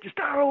saying, "Get your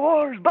Star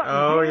Wars buttons."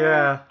 Oh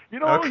yeah. You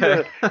know,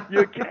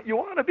 you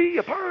want to be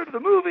a part of the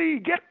movie.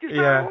 Get your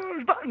Star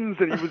Wars buttons,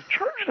 and he was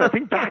charging. I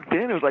think back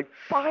then it was like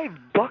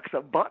 $5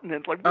 a button,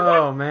 and it's like, what?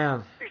 Oh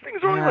man, these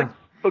things are only like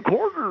a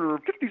quarter or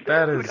 50 cents.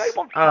 That is, I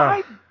want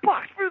 $5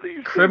 for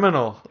these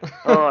criminal. Things.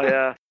 Oh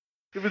yeah.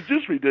 It was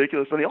just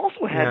ridiculous. And they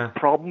also had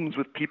problems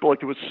with people. Like,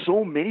 there was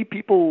so many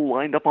people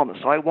lined up on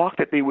the sidewalk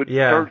that they would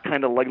start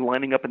kind of like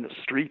lining up in the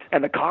street.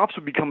 And the cops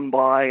would be coming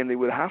by, and they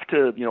would have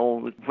to, you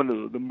know, when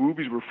the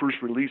movies were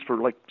first released for,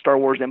 like, Star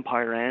Wars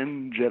Empire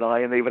and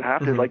Jedi, and they would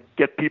have to, like,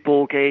 get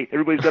people, okay,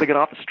 everybody's got to get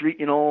off the street,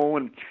 you know,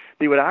 and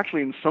they would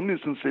actually, in some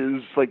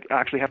instances, like,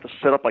 actually have to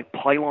set up, like,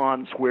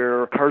 pylons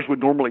where cars would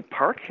normally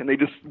park, and they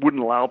just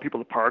wouldn't allow people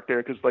to park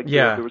there because, like,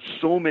 there was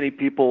so many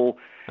people,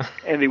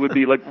 and they would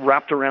be, like,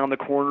 wrapped around the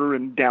corner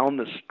and down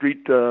the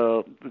street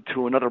to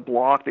another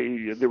block.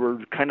 They were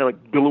kind of,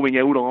 like, billowing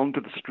out onto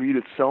the street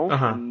itself,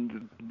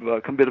 and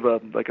a bit of a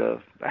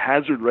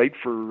hazard, right,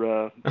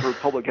 for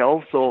public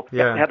health. So they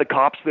had the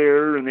cops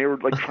there, and they were,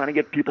 like, trying to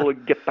get people to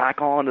get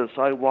back on the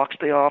sidewalk,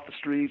 stay off the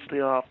street,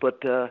 stay off.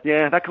 But,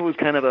 that was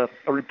kind of a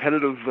repetitive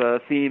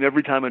theme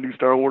every time a new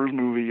Star Wars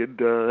movie had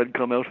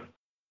come out.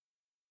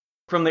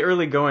 From the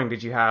early going,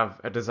 did you have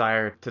a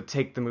desire to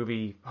take the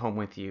movie home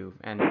with you,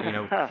 and, you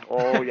know,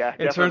 oh yeah,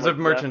 in terms of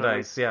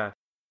merchandise,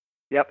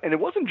 Yep, and it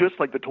wasn't just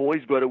like the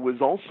toys, but it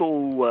was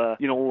also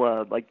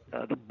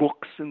the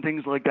books and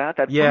things like that.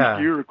 That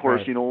first year, of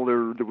course, right.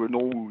 There were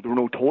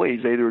no toys.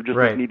 They were just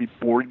like maybe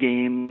board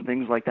games,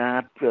 things like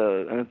that.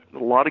 And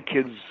a lot of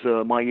kids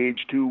my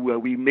age too.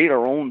 We made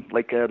our own,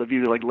 like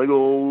either like Lego,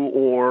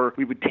 or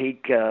we would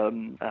take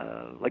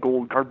like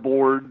old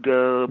cardboard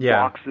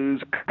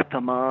boxes, cut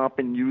them up,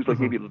 and use like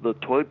maybe the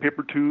toilet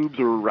paper tubes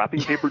or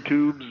wrapping paper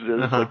tubes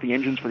as like the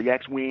engines for the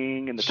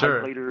X-wing and the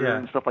typewriter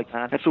and stuff like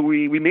that. And so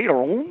we made our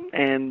own.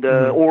 And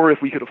or if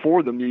we could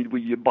afford them,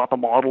 we bought the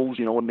models,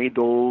 and made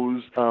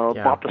those.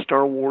 Bought the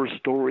Star Wars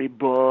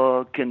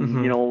storybook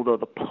and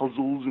the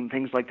puzzles and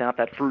things like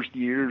that first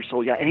year.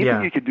 So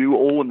anything you could do.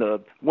 Oh, and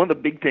one of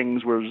the big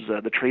things was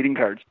the trading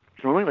cards.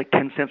 They're only like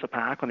 10 cents a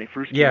pack when they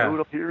first came out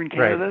up here in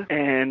Canada. Right.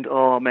 And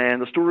oh man,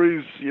 the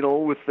stories,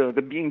 with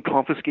the being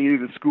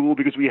confiscated at school,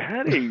 because we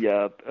had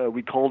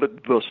we called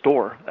it the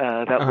store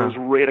that was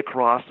right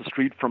across the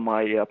street from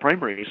my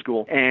primary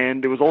school,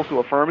 and there was also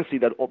a pharmacy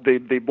that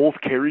they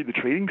both carried the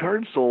trading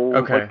cards. So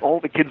like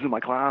all the kids in my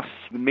class,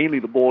 mainly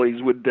the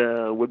boys, would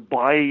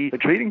buy the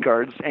trading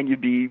cards, and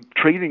you'd be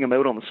trading them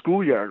out on the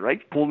schoolyard,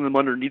 right? Pulling them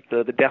underneath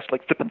the desk,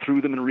 like flipping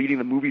through them and reading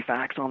the movie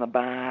facts on the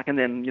back, and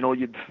then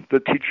the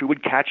teacher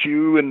would catch you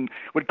and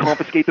would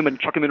confiscate them and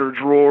chuck them in her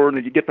drawer, and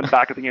then you get them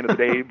back at the end of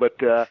the day. But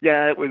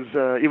it was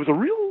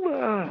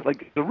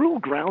a real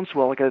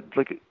groundswell. Like it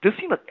just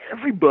seemed like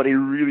everybody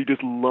really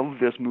just loved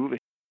this movie.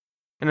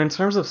 And in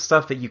terms of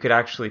stuff that you could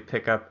actually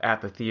pick up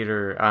at the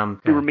theater,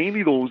 they were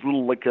mainly those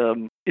little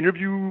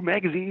interview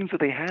magazines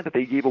that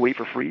they gave away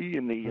for free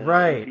in the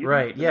right,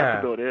 yeah.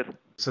 That's about it.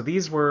 So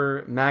these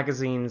were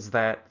magazines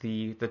that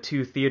the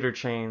two theater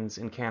chains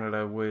in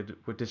Canada would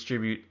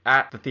distribute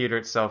at the theater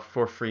itself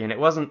for free, and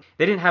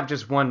they didn't have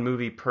just one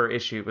movie per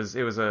issue.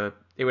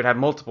 It would have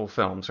multiple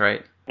films,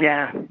 right?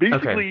 Yeah,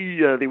 basically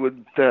they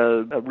would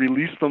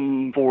release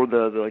them for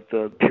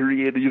the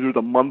period, either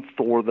the month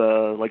or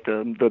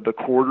the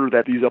quarter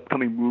that these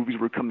upcoming movies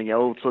were coming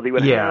out. So they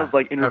would have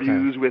like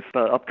interviews with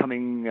about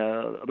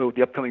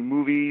the upcoming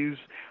movies.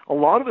 A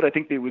lot of it, I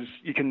think,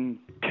 you can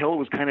tell,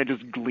 was kind of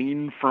just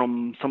gleaned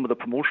from some of the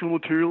promotional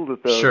material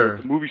that the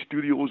movie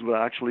studios would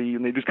actually,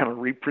 and they just kind of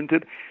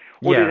reprinted.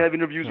 Or they'd have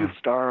interviews with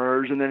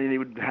stars, and then they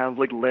would have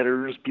like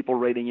letters, people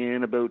writing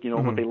in about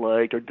what they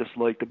liked or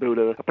disliked about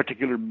a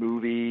particular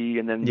movie,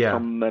 and then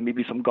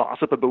maybe some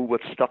gossip about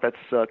what stuff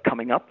that's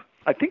coming up.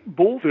 I think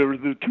both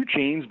the two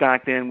chains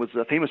back then was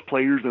Famous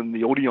Players and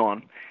the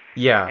Odeon.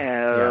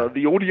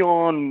 The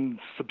Odeon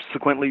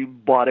subsequently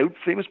bought out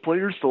Famous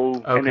Players,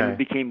 and then it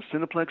became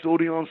Cineplex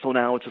Odeon. So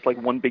now it's just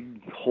like one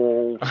big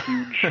whole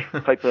huge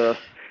type of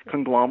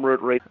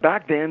conglomerate, right?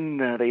 Back then,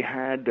 they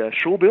had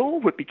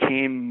Showbill, what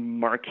became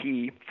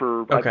Marquee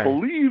for, I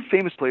believe,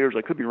 Famous Players.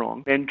 I could be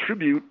wrong. And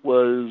Tribute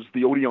was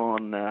the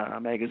Odeon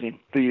magazine.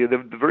 The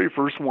very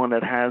first one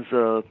that has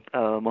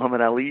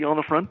Muhammad Ali on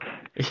the front.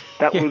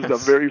 That was the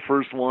very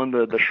first one,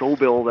 the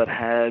Showbill, that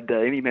had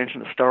any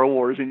mention of Star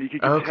Wars, and you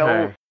could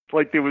tell.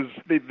 Like there was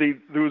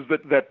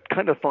that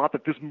kind of thought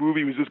that this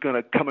movie was just going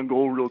to come and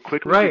go real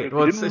quickly. Right.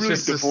 Well, it didn't really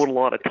devote a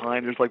lot of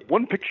time. There's like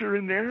one picture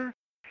in there.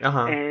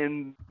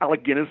 And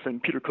Alec Guinness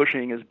and Peter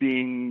Cushing as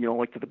being,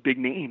 like the big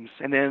names.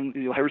 And then,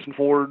 Harrison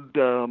Ford,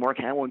 Mark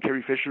Hamill, and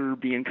Carrie Fisher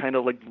being kind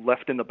of like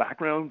left in the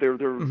background. They're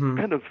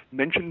kind of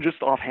mentioned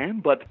just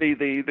offhand, but they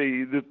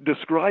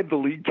describe the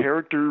lead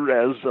character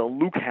as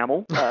Luke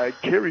Hamill.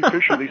 Carrie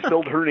Fisher, they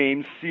spelled her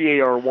name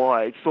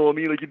C-A-R-Y. So, I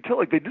mean, like, you can tell,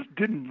 like, they just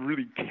didn't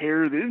really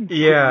care. They didn't put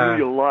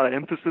really a lot of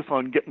emphasis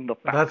on getting the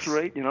facts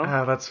right,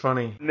 That's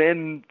funny. And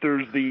then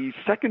there's the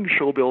second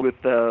Showbill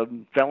with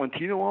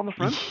Valentino on the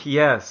front.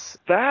 Yes.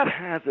 That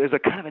there's a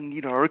kind of a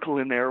neat article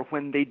in there.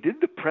 When they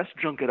did the press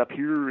junket up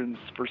here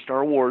for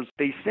Star Wars,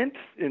 they sent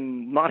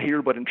not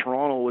here, but in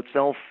Toronto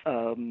itself,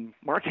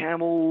 Mark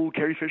Hamill,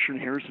 Carrie Fisher,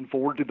 and Harrison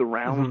Ford did the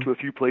rounds to a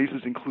few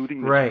places,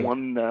 including this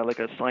one, like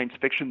a science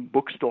fiction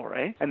bookstore,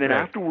 eh? And then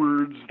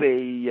afterwards,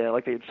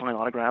 they'd sign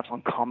autographs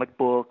on comic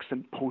books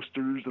and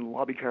posters and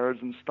lobby cards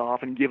and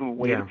stuff and give them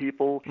away to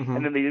people.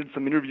 And then they did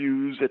some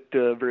interviews at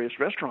various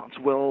restaurants.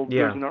 Well,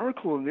 there's an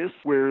article in this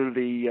where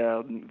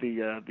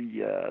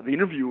the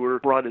interviewer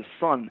brought his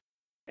son,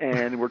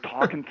 and we're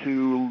talking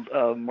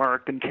to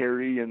Mark and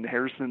Carrie and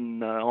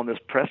Harrison on this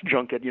press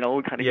junket,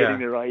 kind of getting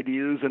their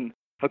ideas. And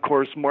of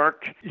course,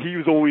 Mark, he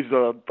was always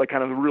like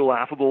kind of a real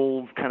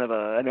affable, kind of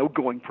an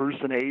outgoing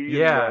person,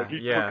 eh?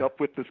 He took up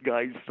with this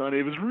guy's son.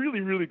 It was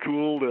really, really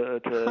cool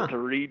to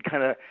read.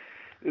 Kind of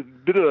a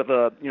bit of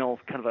a,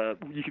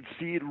 you could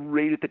see it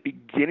right at the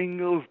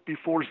beginning of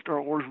before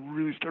Star Wars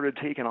really started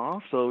taking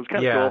off. So it was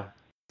kind of cool.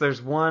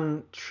 There's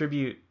one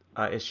tribute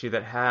issue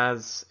that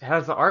has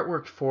the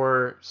artwork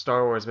for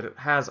Star Wars, but it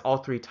has all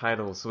three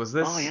titles. So was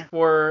this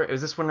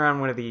is this one around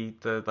one of the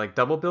like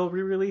double bill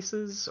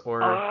re-releases,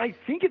 or? I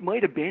think it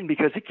might have been,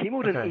 because it came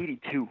out in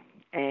 '82.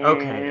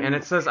 And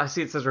it says, I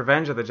see it says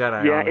Revenge of the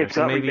Jedi. Yeah, on there, it's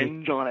got maybe...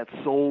 Revenge on it.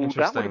 So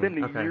that would have been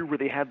the year where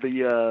they had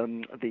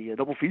the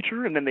double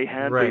feature, and then they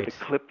had the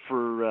clip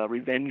for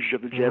Revenge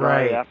of the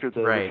Jedi after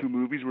the two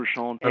movies were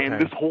shown.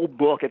 And this whole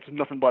book, it's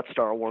nothing but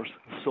Star Wars.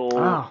 So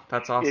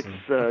that's awesome.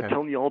 It's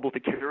telling you all about the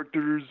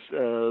characters,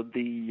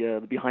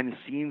 the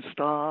behind-the-scenes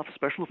stuff,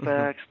 special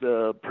effects,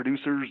 the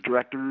producers,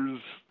 directors.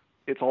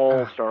 It's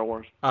all Star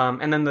Wars.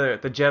 And then the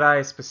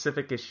Jedi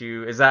specific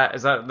issue, is that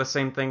the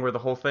same thing where the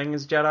whole thing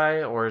is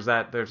Jedi, or is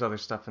that there's other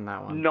stuff in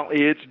that one? No,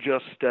 it's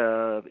just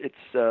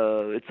it's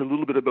a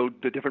little bit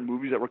about the different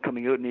movies that were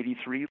coming out in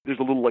 '83. There's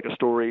a little like a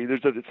story.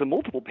 It's a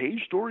multiple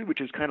page story,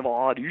 which is kind of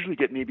odd. You usually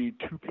get maybe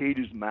 2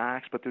 pages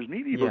max, but there's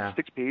maybe about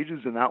 6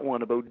 pages in that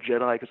one about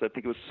Jedi because I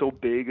think it was so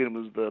big and it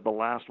was the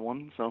last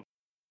one. So.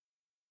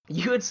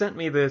 You had sent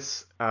me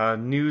this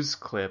news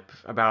clip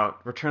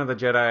about Return of the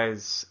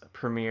Jedi's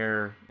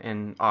premiere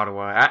in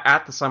Ottawa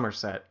at the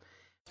Somerset.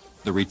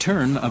 The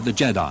Return of the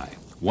Jedi,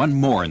 one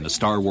more in the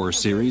Star Wars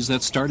series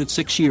that started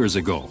 6 years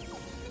ago.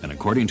 And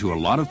according to a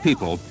lot of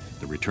people,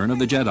 The Return of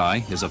the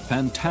Jedi is a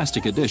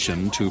fantastic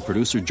addition to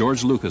producer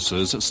George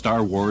Lucas's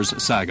Star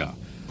Wars saga,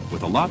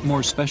 with a lot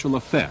more special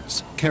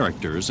effects,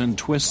 characters, and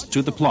twists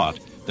to the plot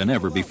than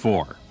ever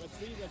before.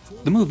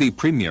 The movie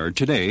premiered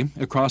today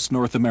across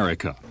North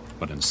America.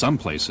 But in some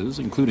places,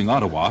 including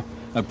Ottawa,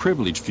 a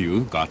privileged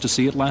few got to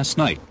see it last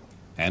night.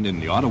 And in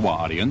the Ottawa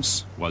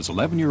audience was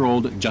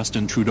 11-year-old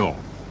Justin Trudeau.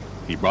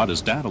 He brought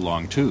his dad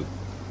along, too.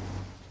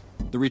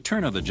 The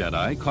Return of the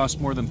Jedi cost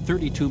more than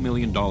 $32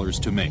 million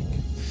to make.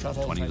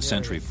 20th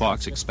Century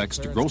Fox expects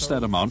to gross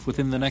that amount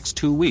within the next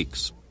 2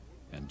 weeks.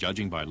 And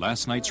judging by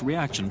last night's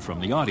reaction from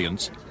the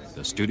audience,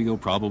 the studio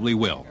probably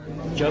will.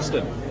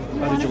 Justin,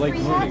 how did you like the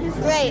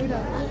movie? Great.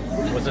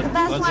 Was it the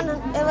best one?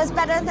 It was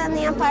better than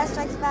The Empire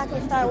Strikes Back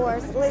and Star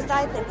Wars. At least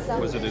I think so.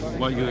 Was it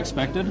what you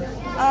expected?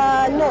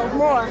 No,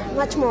 more.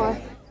 Much more.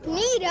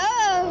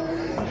 Neato!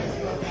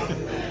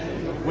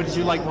 What did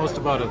you like most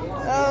about it?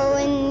 Oh,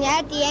 and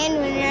at the end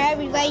when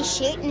everybody's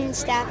shooting and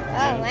stuff.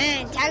 Oh,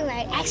 man, talk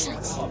about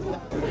excellence.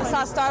 I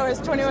saw Star Wars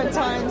 21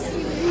 times.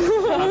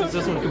 How does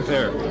this one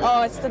compare?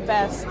 Oh, it's the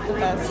best. The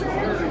best.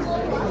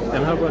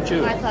 And how about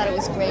you? I thought it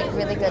was great.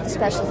 Really good. The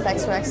special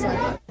effects were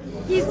excellent.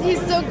 He's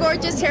so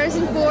gorgeous,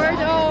 Harrison Ford.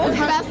 Oh, the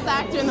best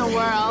actor in the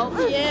world.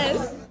 He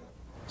is.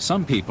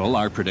 Some people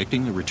are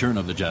predicting The Return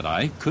of the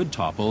Jedi could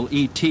topple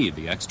E.T.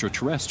 the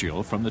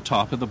Extraterrestrial from the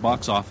top of the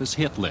box office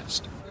hit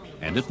list.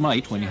 And it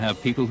might when you have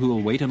people who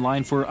will wait in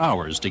line for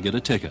hours to get a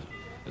ticket,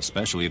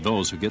 especially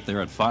those who get there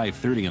at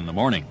 5:30 in the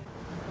morning.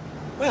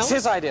 Well, it's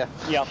his idea.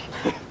 Yeah.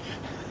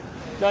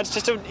 No,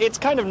 it's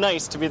kind of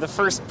nice to be the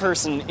first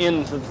person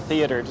into the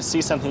theater to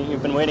see something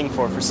you've been waiting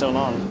for so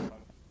long.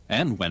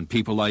 And when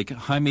people like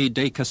Jaime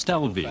de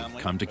Castelvi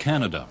come to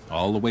Canada,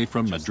 all the way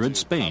from Madrid,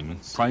 Spain,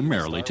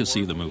 primarily to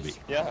see the movie.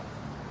 Yeah.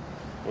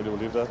 Would you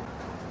believe that?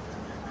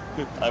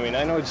 I mean,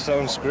 I know it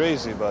sounds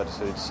crazy, but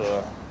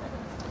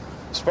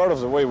it's part of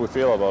the way we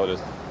feel about it.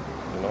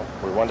 You know,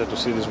 we wanted to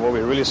see this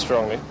movie really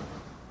strongly.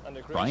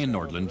 Brian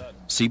Nordland,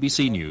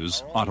 CBC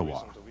News,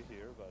 Ottawa.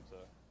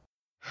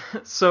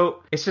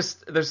 So it's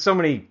just, there's so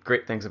many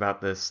great things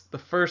about this. The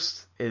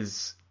first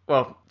is,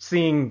 well,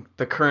 seeing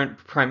the current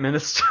prime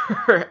minister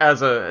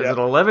as an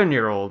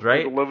 11-year-old,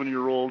 right?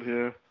 11-year-old,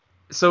 yeah.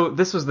 So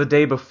this was the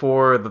day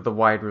before the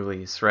wide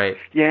release, right?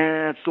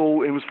 Yeah,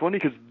 so it was funny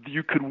because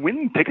you could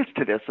win tickets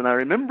to this, and I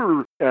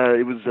remember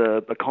it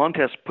was a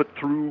contest put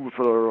through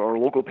for our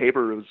local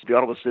paper. It was the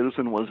Ottawa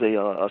Citizen was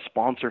a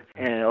sponsor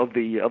of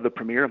the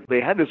premiere.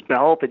 They had this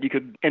ballot that you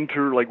could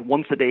enter like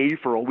once a day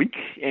for a week,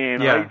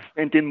 and I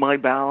sent in my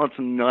ballots,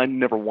 and I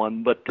never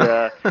won. But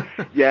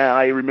yeah,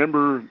 I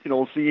remember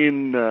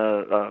seeing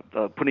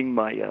putting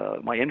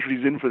my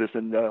entries in for this,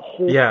 and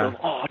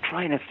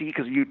trying to see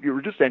because you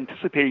were just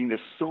anticipating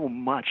this so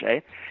much,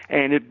 eh?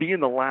 And it being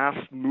the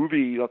last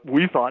movie,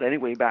 we thought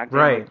anyway back then,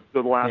 right.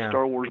 The last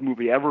Star Wars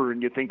movie ever,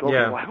 and you think, okay,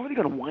 well, how are they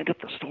going to wind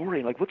up the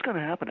story? Like, what's going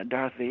to happen to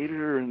Darth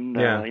Vader and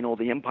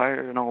the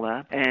Empire and all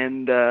that?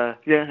 And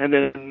and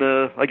then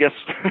I guess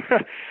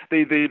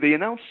they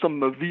announced some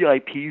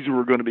VIPs who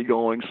were going to be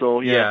going. So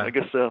I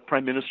guess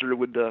Prime Minister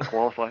would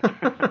qualify.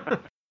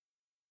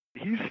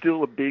 He's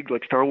still a big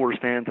Star Wars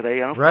fan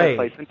today. I don't know if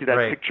I sent you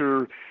that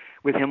picture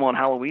with him on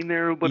Halloween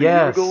there about a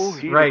year ago.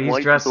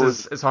 He's dressed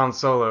as Han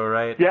Solo,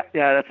 right? Yeah,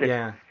 that's it.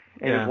 Yeah.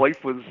 And his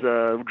wife was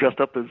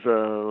dressed up as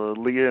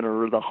Leia in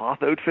her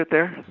Hoth outfit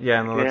there.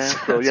 Yeah, no, that's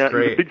great. He's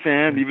a big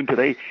fan even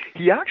today.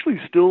 He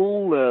actually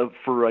still,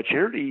 for a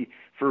charity,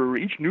 for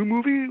each new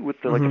movie with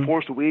The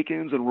Force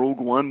Awakens and Rogue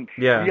One,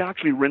 he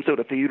actually rents out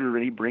a theater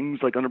and he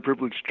brings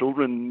underprivileged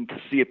children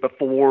to see it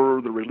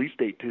before the release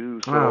date too.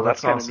 So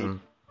that's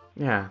awesome.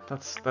 Yeah,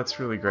 that's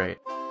really great.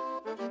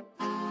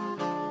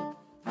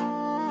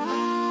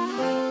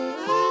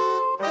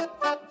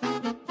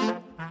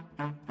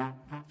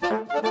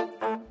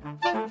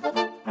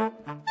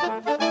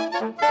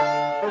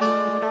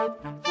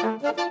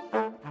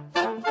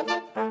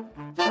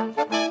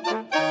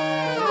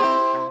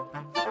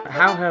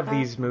 how have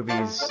these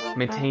movies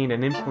maintained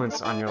an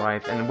influence on your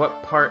life, and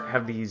what part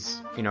have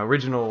these,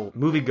 original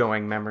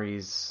movie-going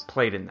memories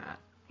played in that?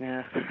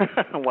 Yeah.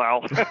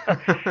 Wow.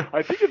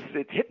 I think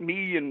it hit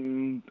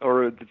me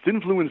or it's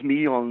influenced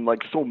me on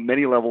like so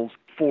many levels.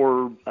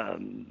 For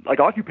like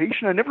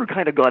occupation, I never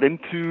kind of got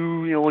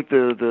into, like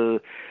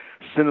the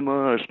cinema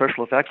or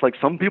special effects like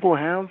some people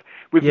have.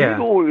 With me,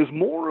 though, it was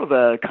more of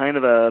a kind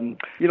of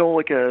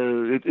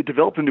it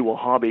developed into a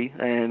hobby,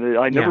 and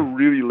I never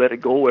really let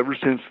it go ever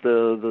since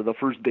the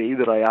first day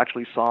that I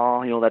actually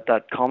saw,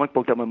 that comic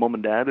book that my mom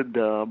and dad had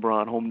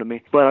brought home to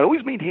me. But I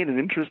always maintained an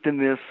interest in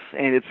this,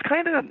 and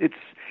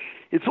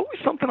it's always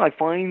something I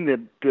find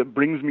that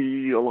brings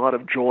me a lot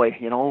of joy,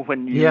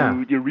 when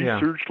you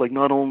research, like,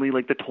 not only,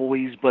 like, the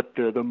toys, but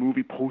the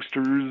movie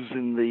posters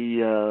and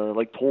the,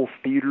 like, whole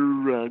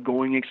theater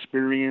going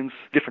experience,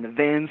 different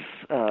events,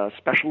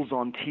 specials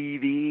on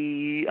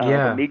TV,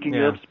 the making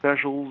of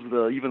specials,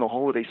 even the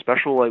holiday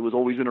special. I was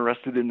always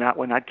interested in that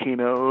when that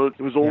came out.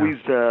 It was always,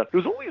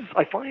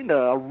 I find,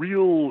 a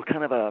real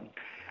kind of a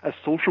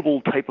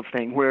sociable type of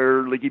thing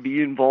where, like, you'd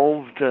be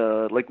involved,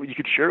 like, you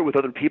could share it with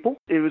other people.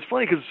 It was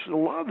funny because a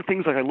lot of the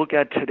things like I look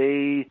at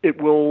today,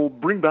 it will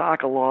bring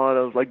back a lot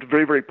of, like,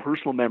 very, very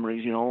personal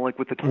memories, like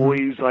with the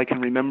toys. I can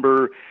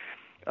remember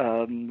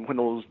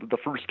when the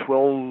first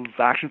 12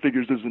 action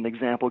figures, as an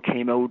example,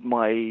 came out,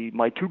 my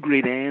two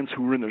great aunts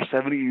who were in their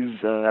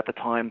 70s at the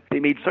time, they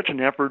made such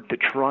an effort to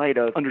try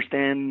to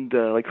understand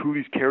like who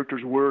these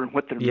characters were and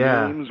what their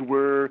names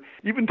were.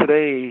 Even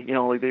today,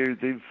 like they're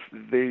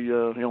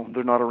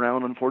not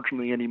around,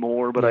 unfortunately,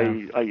 anymore. But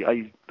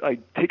I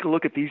take a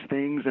look at these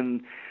things,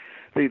 and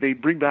they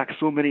bring back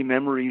so many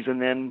memories.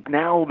 And then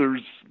now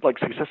there's like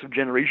successive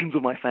generations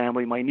of my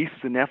family, my nieces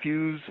and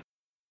nephews.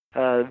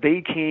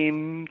 They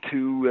came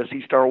to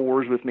see Star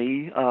Wars with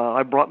me.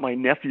 I brought my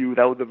nephew.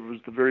 That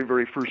was the very,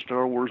 very first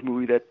Star Wars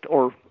movie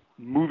or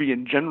movie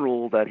in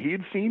general that he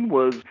had seen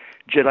was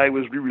Jedi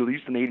was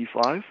re-released in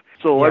 '85.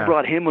 So I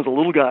brought him as a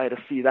little guy to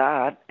see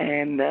that.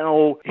 And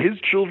now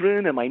his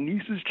children and my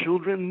niece's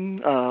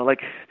children,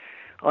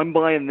 I'm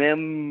buying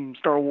them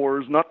Star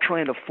Wars, not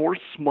trying to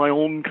force my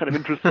own kind of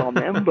interest on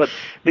them, but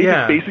they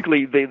just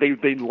basically they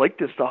like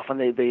this stuff and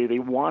they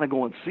want to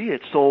go and see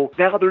it. So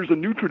now there's a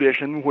new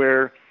tradition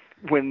where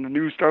when the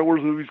new Star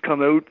Wars movies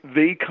come out,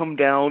 they come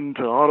down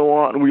to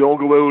Ottawa and we all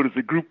go out as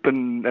a group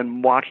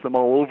and watch them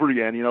all over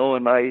again,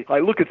 and I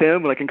look at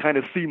them and I can kind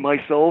of see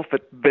myself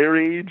at their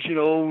age,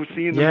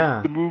 seeing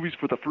the movies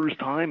for the first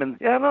time. And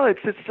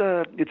it's just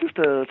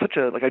such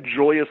a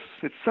joyous,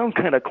 it sounds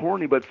kind of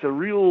corny, but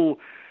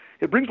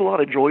it brings a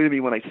lot of joy to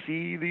me when I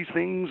see these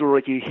things, or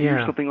like you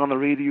hear something on the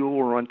radio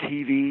or on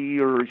TV,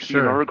 or you see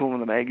an article in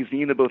the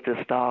magazine about this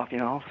stuff,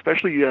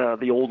 especially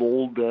the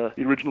old, the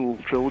original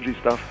trilogy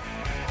stuff.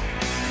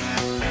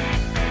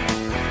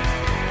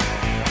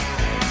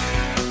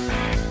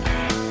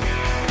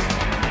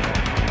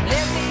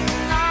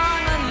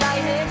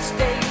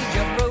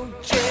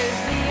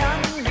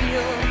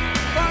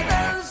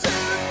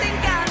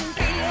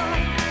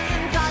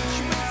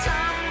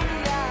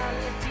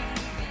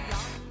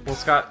 Well,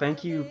 Scott,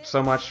 thank you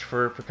so much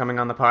for coming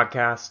on the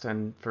podcast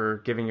and for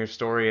giving your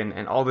story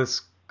and all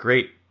this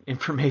great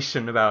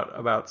information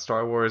about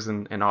Star Wars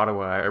and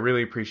Ottawa. I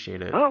really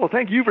appreciate it. Oh, well,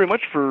 thank you very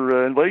much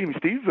for inviting me,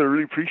 Steve. I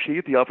really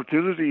appreciate the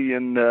opportunity,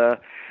 and I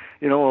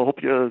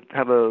hope you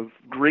have a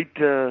great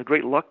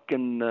luck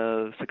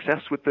and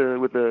success with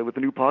the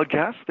new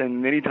podcast.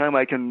 And anytime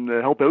I can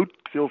help out,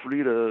 feel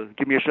free to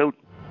give me a shout.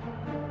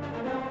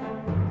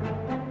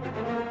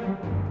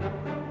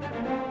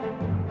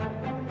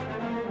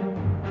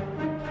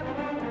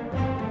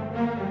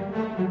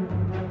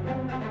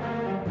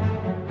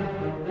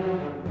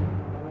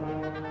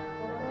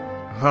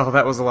 Well,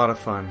 that was a lot of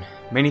fun.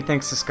 Many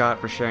thanks to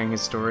Scott for sharing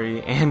his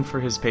story and for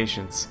his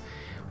patience.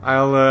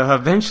 I'll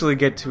eventually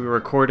get to a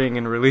recording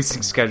and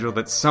releasing schedule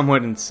that's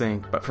somewhat in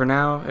sync, but for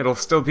now, it'll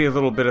still be a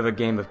little bit of a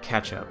game of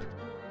catch-up.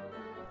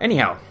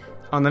 Anyhow,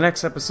 on the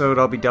next episode,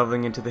 I'll be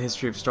delving into the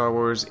history of Star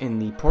Wars in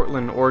the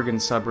Portland, Oregon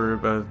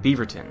suburb of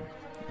Beaverton.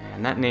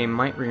 And that name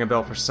might ring a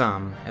bell for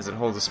some, as it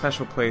holds a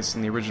special place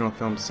in the original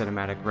film's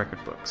cinematic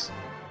record books.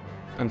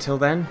 Until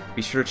then,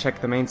 be sure to check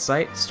the main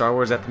site,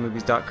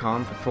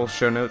 StarWarsAtTheMovies.com, for full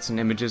show notes and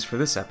images for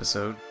this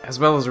episode, as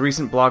well as a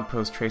recent blog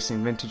post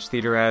tracing vintage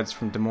theater ads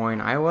from Des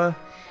Moines, Iowa,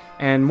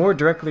 and more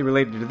directly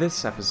related to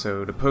this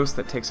episode, a post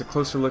that takes a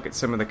closer look at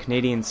some of the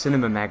Canadian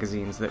cinema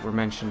magazines that were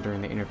mentioned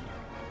during the interview.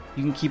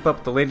 You can keep up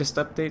with the latest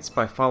updates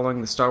by following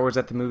the Star Wars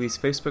at the Movies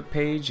Facebook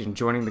page and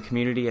joining the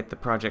community at the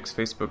project's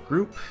Facebook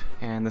group,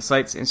 and the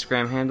site's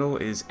Instagram handle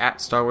is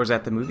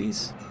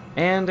 @StarWarsAtTheMovies.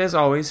 And as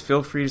always,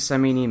 feel free to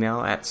send me an email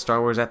at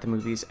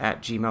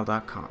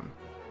StarWarsAtTheMovies@gmail.com.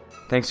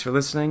 Thanks for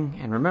listening,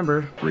 and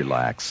remember...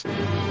 Relax.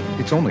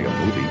 It's only a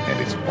movie,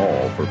 and it's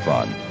all for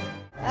fun.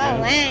 Oh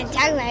man,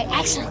 talk about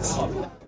excellence.